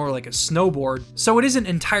felt more like a snowboard, so it isn't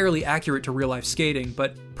entirely accurate to real-life skating,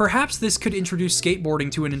 but perhaps this could introduce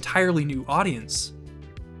skateboarding to an entirely new audience.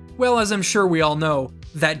 Well, as I'm sure we all know,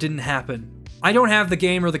 that didn't happen. I don't have the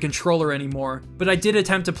game or the controller anymore, but I did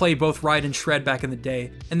attempt to play both Ride and Shred back in the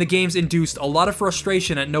day, and the games induced a lot of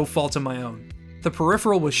frustration at no fault of my own. The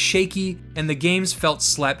peripheral was shaky, and the games felt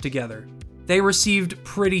slapped together. They received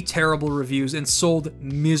pretty terrible reviews and sold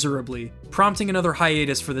miserably, prompting another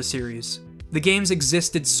hiatus for the series. The games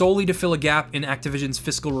existed solely to fill a gap in Activision's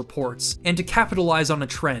fiscal reports, and to capitalize on a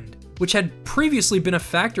trend, which had previously been a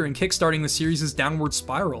factor in kickstarting the series' downward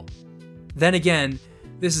spiral. Then again,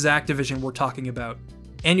 this is Activision we're talking about.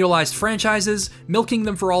 Annualized franchises, milking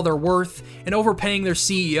them for all they're worth, and overpaying their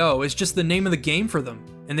CEO is just the name of the game for them,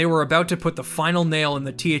 and they were about to put the final nail in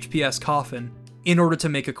the THPS coffin in order to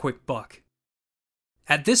make a quick buck.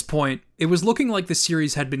 At this point, it was looking like the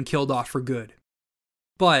series had been killed off for good.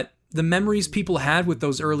 But the memories people had with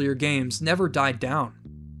those earlier games never died down,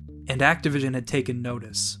 and Activision had taken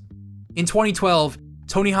notice. In 2012,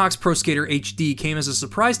 Tony Hawk's Pro Skater HD came as a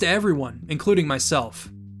surprise to everyone, including myself.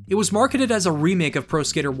 It was marketed as a remake of Pro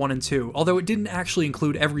Skater 1 and 2, although it didn't actually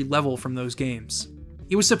include every level from those games.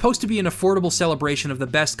 It was supposed to be an affordable celebration of the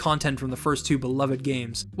best content from the first two beloved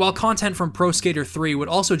games, while content from Pro Skater 3 would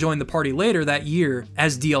also join the party later that year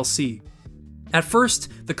as DLC. At first,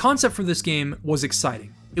 the concept for this game was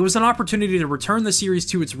exciting. It was an opportunity to return the series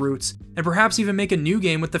to its roots, and perhaps even make a new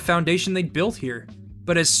game with the foundation they'd built here.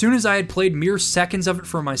 But as soon as I had played mere seconds of it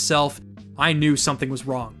for myself, I knew something was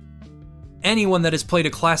wrong. Anyone that has played a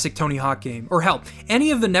classic Tony Hawk game, or hell, any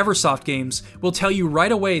of the Neversoft games, will tell you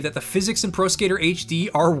right away that the physics in Pro Skater HD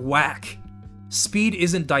are whack. Speed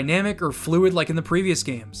isn't dynamic or fluid like in the previous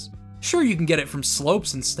games. Sure, you can get it from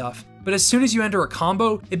slopes and stuff, but as soon as you enter a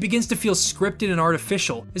combo, it begins to feel scripted and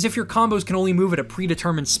artificial, as if your combos can only move at a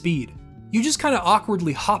predetermined speed. You just kinda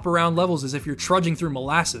awkwardly hop around levels as if you're trudging through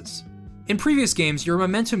molasses. In previous games, your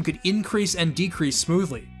momentum could increase and decrease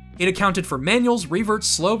smoothly. It accounted for manuals, reverts,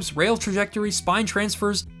 slopes, rail trajectories, spine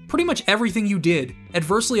transfers. Pretty much everything you did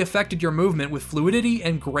adversely affected your movement with fluidity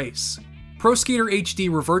and grace. Pro Skater HD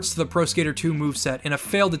reverts to the Pro Skater 2 moveset in a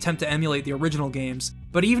failed attempt to emulate the original games,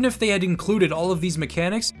 but even if they had included all of these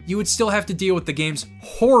mechanics, you would still have to deal with the game's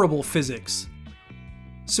horrible physics.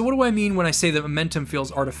 So what do I mean when I say that momentum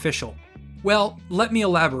feels artificial? Well, let me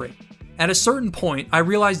elaborate. At a certain point, I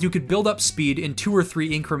realized you could build up speed in 2 or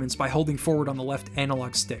 3 increments by holding forward on the left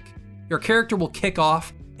analog stick. Your character will kick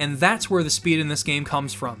off, and that's where the speed in this game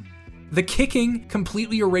comes from. The kicking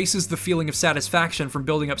completely erases the feeling of satisfaction from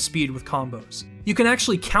building up speed with combos. You can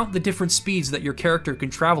actually count the different speeds that your character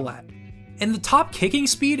can travel at. And the top kicking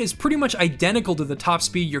speed is pretty much identical to the top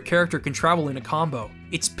speed your character can travel in a combo.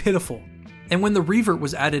 It's pitiful. And when the revert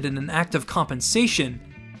was added in an act of compensation,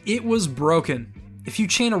 it was broken. If you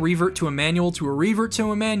chain a revert to a manual to a revert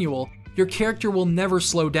to a manual, your character will never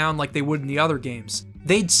slow down like they would in the other games.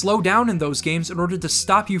 They'd slow down in those games in order to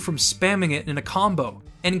stop you from spamming it in a combo,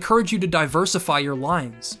 and encourage you to diversify your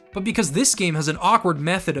lines. But because this game has an awkward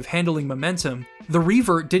method of handling momentum, the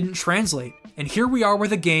revert didn't translate, and here we are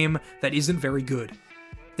with a game that isn't very good.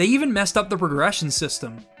 They even messed up the progression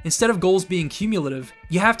system. Instead of goals being cumulative,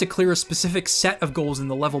 you have to clear a specific set of goals in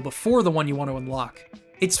the level before the one you want to unlock.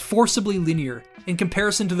 It's forcibly linear, in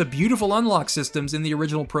comparison to the beautiful unlock systems in the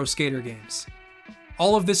original Pro Skater games.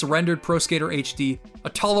 All of this rendered Pro Skater HD a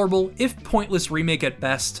tolerable, if pointless remake at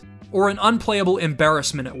best, or an unplayable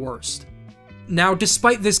embarrassment at worst. Now,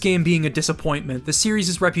 despite this game being a disappointment, the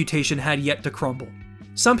series' reputation had yet to crumble.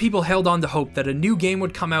 Some people held on to hope that a new game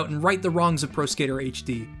would come out and right the wrongs of Pro Skater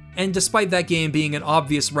HD, and despite that game being an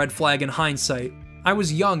obvious red flag in hindsight, I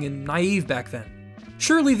was young and naive back then.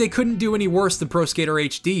 Surely they couldn't do any worse than Pro Skater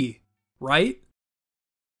HD, right?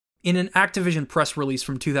 In an Activision press release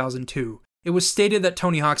from 2002, it was stated that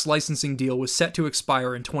Tony Hawk's licensing deal was set to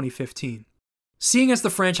expire in 2015. Seeing as the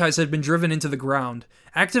franchise had been driven into the ground,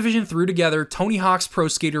 Activision threw together Tony Hawk's Pro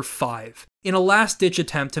Skater 5 in a last-ditch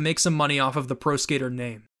attempt to make some money off of the Pro Skater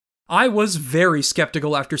name. I was very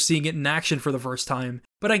skeptical after seeing it in action for the first time,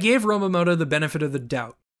 but I gave Romomoto the benefit of the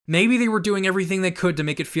doubt. Maybe they were doing everything they could to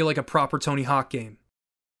make it feel like a proper Tony Hawk game.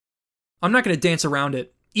 I'm not going to dance around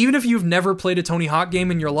it. Even if you've never played a Tony Hawk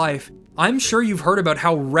game in your life, I'm sure you've heard about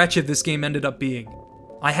how wretched this game ended up being.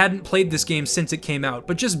 I hadn't played this game since it came out,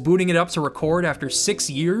 but just booting it up to record after 6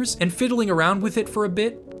 years and fiddling around with it for a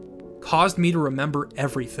bit caused me to remember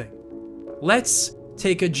everything. Let's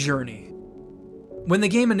take a journey. When the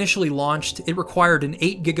game initially launched, it required an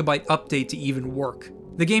 8GB update to even work.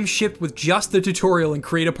 The game shipped with just the tutorial and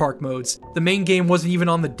Create-A-Park modes. The main game wasn't even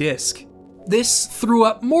on the disc. This threw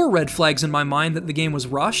up more red flags in my mind that the game was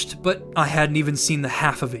rushed, but I hadn't even seen the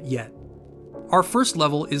half of it yet. Our first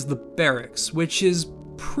level is the barracks, which is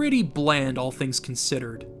pretty bland all things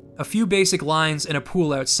considered. A few basic lines and a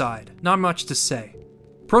pool outside, not much to say.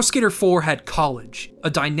 Pro Skater 4 had college, a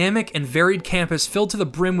dynamic and varied campus filled to the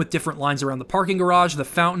brim with different lines around the parking garage, the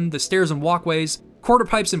fountain, the stairs and walkways, quarter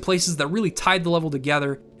pipes and places that really tied the level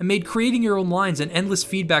together and made creating your own lines an endless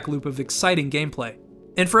feedback loop of exciting gameplay.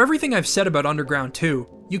 And for everything I've said about Underground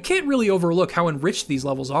 2, you can't really overlook how enriched these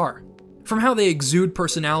levels are. From how they exude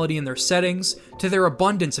personality in their settings, to their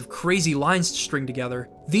abundance of crazy lines to string together,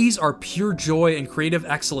 these are pure joy and creative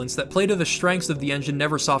excellence that play to the strengths of the engine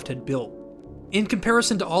Neversoft had built. In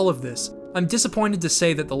comparison to all of this, I'm disappointed to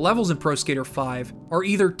say that the levels in Pro Skater 5 are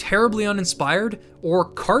either terribly uninspired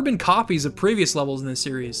or carbon copies of previous levels in the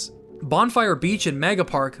series. Bonfire Beach and Mega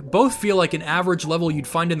Park both feel like an average level you'd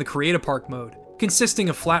find in the Create-A-Park mode, consisting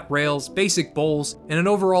of flat rails, basic bowls, and an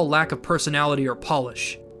overall lack of personality or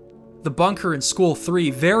polish. The Bunker and School 3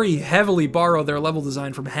 very heavily borrow their level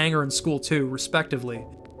design from Hangar and School 2, respectively,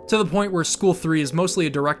 to the point where School 3 is mostly a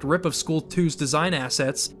direct rip of School 2's design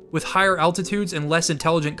assets, with higher altitudes and less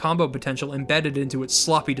intelligent combo potential embedded into its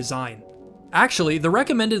sloppy design. Actually, the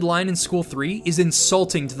recommended line in School 3 is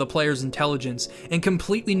insulting to the player's intelligence and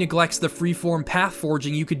completely neglects the freeform path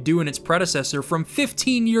forging you could do in its predecessor from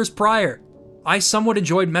 15 years prior. I somewhat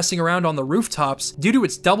enjoyed messing around on the rooftops due to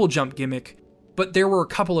its double jump gimmick, but there were a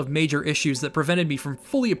couple of major issues that prevented me from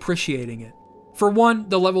fully appreciating it. For one,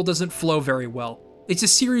 the level doesn't flow very well. It's a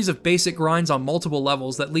series of basic grinds on multiple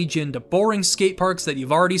levels that lead you into boring skate parks that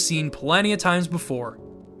you've already seen plenty of times before.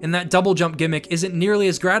 And that double jump gimmick isn't nearly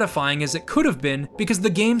as gratifying as it could have been because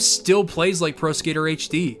the game still plays like Pro Skater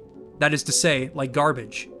HD. That is to say, like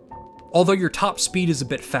garbage. Although your top speed is a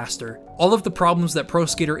bit faster, all of the problems that Pro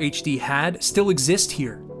Skater HD had still exist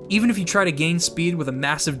here. Even if you try to gain speed with a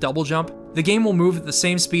massive double jump, the game will move at the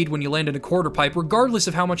same speed when you land in a quarter pipe regardless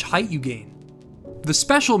of how much height you gain. The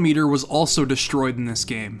special meter was also destroyed in this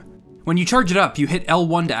game. When you charge it up, you hit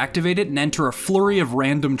L1 to activate it and enter a flurry of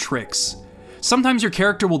random tricks. Sometimes your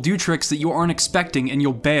character will do tricks that you aren't expecting and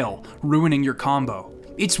you'll bail, ruining your combo.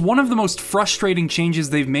 It's one of the most frustrating changes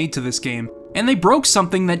they've made to this game, and they broke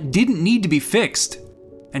something that didn't need to be fixed.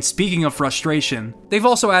 And speaking of frustration, they've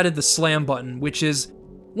also added the slam button, which is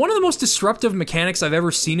one of the most disruptive mechanics I've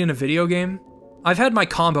ever seen in a video game. I've had my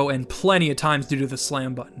combo end plenty of times due to the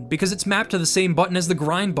slam button, because it's mapped to the same button as the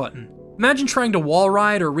grind button. Imagine trying to wall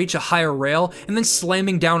ride or reach a higher rail, and then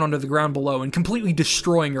slamming down onto the ground below and completely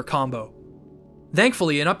destroying your combo.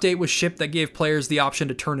 Thankfully, an update was shipped that gave players the option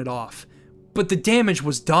to turn it off. But the damage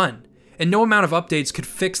was done, and no amount of updates could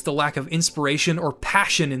fix the lack of inspiration or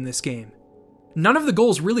passion in this game. None of the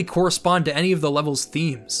goals really correspond to any of the level's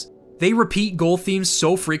themes. They repeat goal themes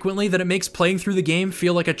so frequently that it makes playing through the game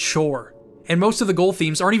feel like a chore. And most of the goal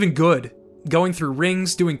themes aren't even good. Going through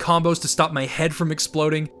rings, doing combos to stop my head from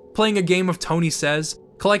exploding, playing a game of Tony Says,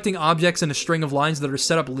 collecting objects in a string of lines that are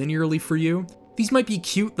set up linearly for you. These might be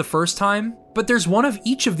cute the first time, but there's one of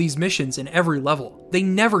each of these missions in every level. They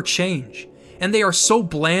never change. And they are so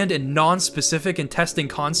bland and non-specific in testing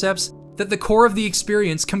concepts that the core of the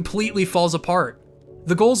experience completely falls apart.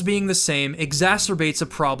 The goals being the same exacerbates a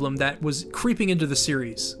problem that was creeping into the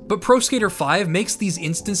series, but Pro Skater 5 makes these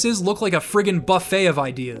instances look like a friggin' buffet of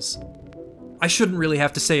ideas. I shouldn't really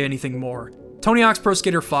have to say anything more. Tony Hawk's Pro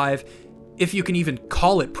Skater 5, if you can even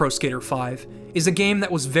call it Pro Skater 5, is a game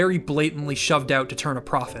that was very blatantly shoved out to turn a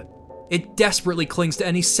profit. It desperately clings to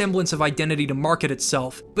any semblance of identity to market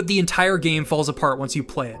itself, but the entire game falls apart once you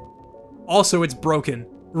play it. Also, it's broken.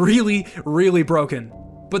 Really, really broken.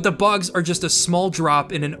 But the bugs are just a small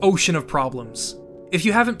drop in an ocean of problems. If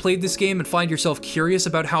you haven't played this game and find yourself curious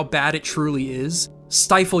about how bad it truly is,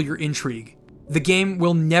 stifle your intrigue. The game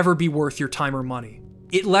will never be worth your time or money.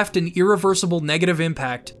 It left an irreversible negative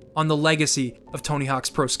impact on the legacy of Tony Hawk's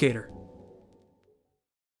Pro Skater.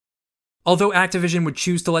 Although Activision would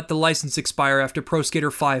choose to let the license expire after Pro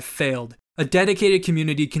Skater 5 failed, a dedicated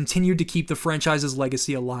community continued to keep the franchise's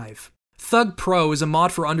legacy alive. Thug Pro is a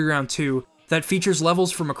mod for Underground 2 that features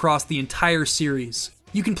levels from across the entire series.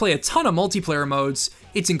 You can play a ton of multiplayer modes,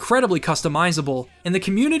 it's incredibly customizable, and the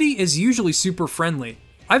community is usually super friendly.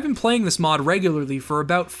 I've been playing this mod regularly for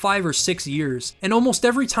about 5 or 6 years, and almost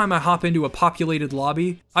every time I hop into a populated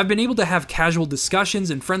lobby, I've been able to have casual discussions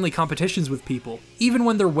and friendly competitions with people, even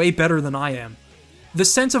when they're way better than I am. The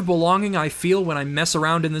sense of belonging I feel when I mess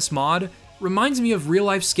around in this mod reminds me of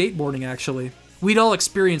real-life skateboarding, actually. We'd all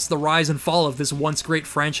experienced the rise and fall of this once great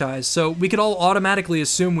franchise, so we could all automatically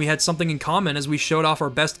assume we had something in common as we showed off our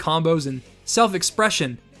best combos and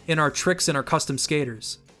self-expression in our tricks and our custom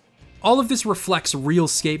skaters. All of this reflects real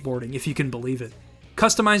skateboarding, if you can believe it.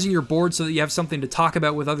 Customizing your board so that you have something to talk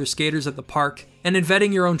about with other skaters at the park, and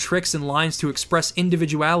inventing your own tricks and lines to express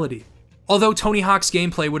individuality. Although Tony Hawk's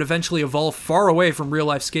gameplay would eventually evolve far away from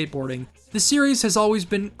real-life skateboarding, the series has always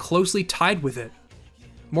been closely tied with it.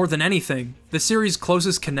 More than anything, the series'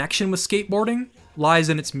 closest connection with skateboarding lies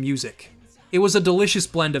in its music. It was a delicious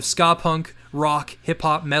blend of ska punk, rock,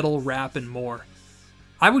 hip-hop, metal, rap, and more.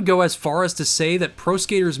 I would go as far as to say that Pro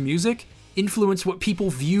Skater's music influenced what people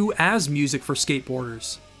view as music for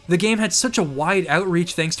skateboarders. The game had such a wide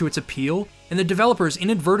outreach thanks to its appeal, and the developers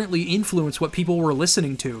inadvertently influenced what people were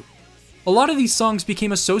listening to. A lot of these songs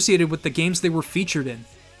became associated with the games they were featured in,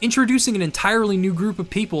 introducing an entirely new group of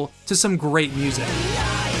people to some great music.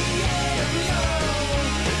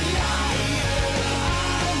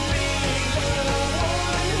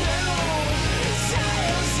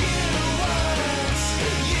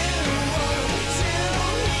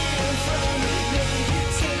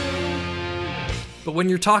 But when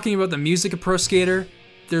you're talking about the music of Pro Skater,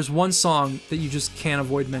 there's one song that you just can't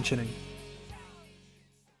avoid mentioning.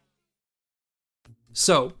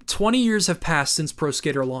 So, 20 years have passed since Pro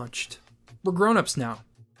Skater launched. We're grown-ups now.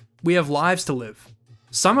 We have lives to live.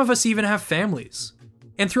 Some of us even have families.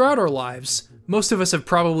 And throughout our lives, most of us have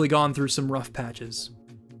probably gone through some rough patches.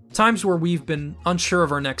 Times where we've been unsure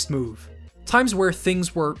of our next move. Times where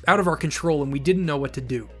things were out of our control and we didn't know what to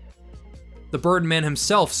do. The Birdman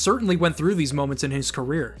himself certainly went through these moments in his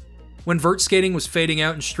career. When vert skating was fading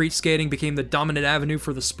out and street skating became the dominant avenue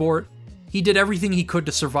for the sport, he did everything he could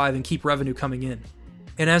to survive and keep revenue coming in.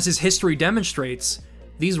 And as his history demonstrates,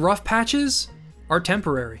 these rough patches are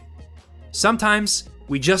temporary. Sometimes,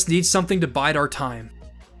 we just need something to bide our time.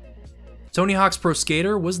 Tony Hawk's Pro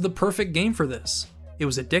Skater was the perfect game for this. It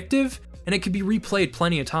was addictive, and it could be replayed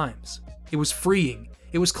plenty of times. It was freeing,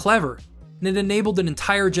 it was clever, and it enabled an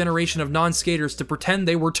entire generation of non-skaters to pretend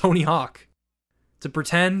they were Tony Hawk. To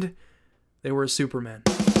pretend they were a Superman.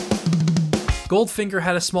 Goldfinger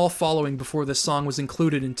had a small following before this song was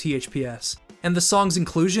included in THPS, and the song's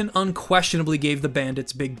inclusion unquestionably gave the band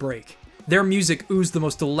its big break. Their music oozed the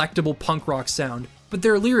most delectable punk rock sound, but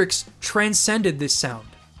their lyrics transcended this sound.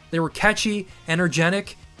 They were catchy,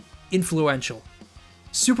 energetic, influential.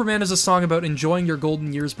 Superman is a song about enjoying your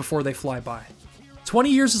golden years before they fly by. 20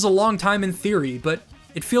 years is a long time in theory, but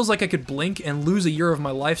it feels like I could blink and lose a year of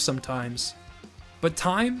my life sometimes. But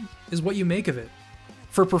time is what you make of it.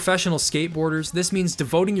 For professional skateboarders, this means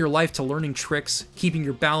devoting your life to learning tricks, keeping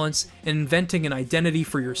your balance, and inventing an identity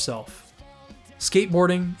for yourself.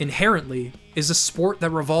 Skateboarding, inherently, is a sport that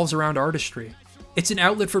revolves around artistry. It's an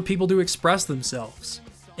outlet for people to express themselves,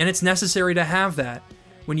 and it's necessary to have that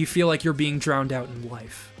when you feel like you're being drowned out in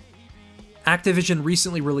life. Activision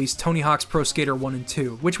recently released Tony Hawk's Pro Skater 1 and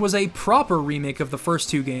 2, which was a proper remake of the first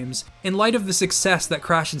two games in light of the success that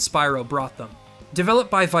Crash and Spyro brought them. Developed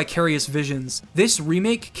by Vicarious Visions, this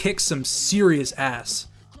remake kicks some serious ass.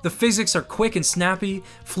 The physics are quick and snappy,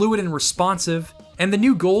 fluid and responsive, and the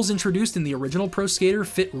new goals introduced in the original Pro Skater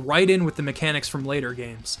fit right in with the mechanics from later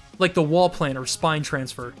games, like the wall plant or spine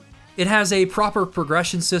transfer. It has a proper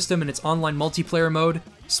progression system in its online multiplayer mode,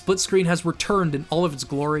 split screen has returned in all of its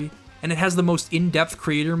glory, and it has the most in-depth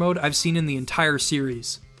creator mode I've seen in the entire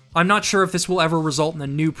series. I'm not sure if this will ever result in a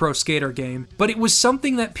new Pro Skater game, but it was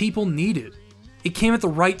something that people needed. It came at the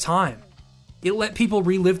right time. It let people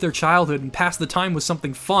relive their childhood and pass the time with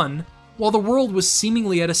something fun, while the world was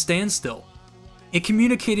seemingly at a standstill. It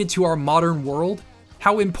communicated to our modern world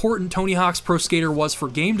how important Tony Hawk's Pro Skater was for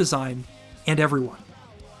game design and everyone.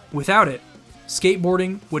 Without it,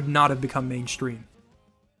 skateboarding would not have become mainstream.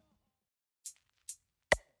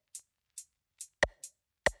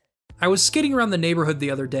 I was skidding around the neighborhood the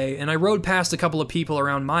other day, and I rode past a couple of people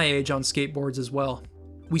around my age on skateboards as well.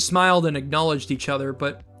 We smiled and acknowledged each other,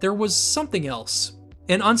 but there was something else.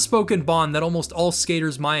 An unspoken bond that almost all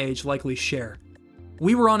skaters my age likely share.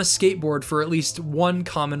 We were on a skateboard for at least one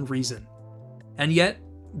common reason. And yet,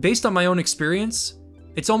 based on my own experience,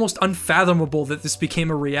 it's almost unfathomable that this became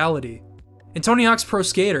a reality. In Tony Hawk's Pro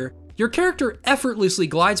Skater, your character effortlessly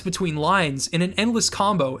glides between lines in an endless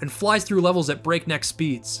combo and flies through levels at breakneck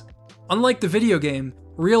speeds. Unlike the video game,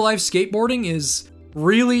 real-life skateboarding is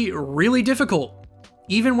really, really difficult.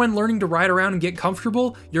 Even when learning to ride around and get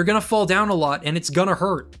comfortable, you're gonna fall down a lot and it's gonna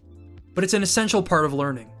hurt. But it's an essential part of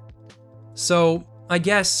learning. So, I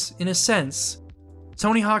guess, in a sense,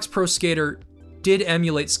 Tony Hawk's Pro Skater did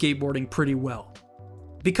emulate skateboarding pretty well.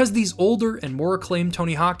 Because these older and more acclaimed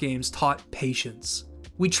Tony Hawk games taught patience.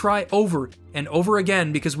 We try over and over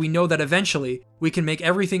again because we know that eventually we can make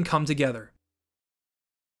everything come together.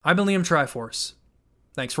 I've been Liam Triforce.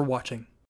 Thanks for watching.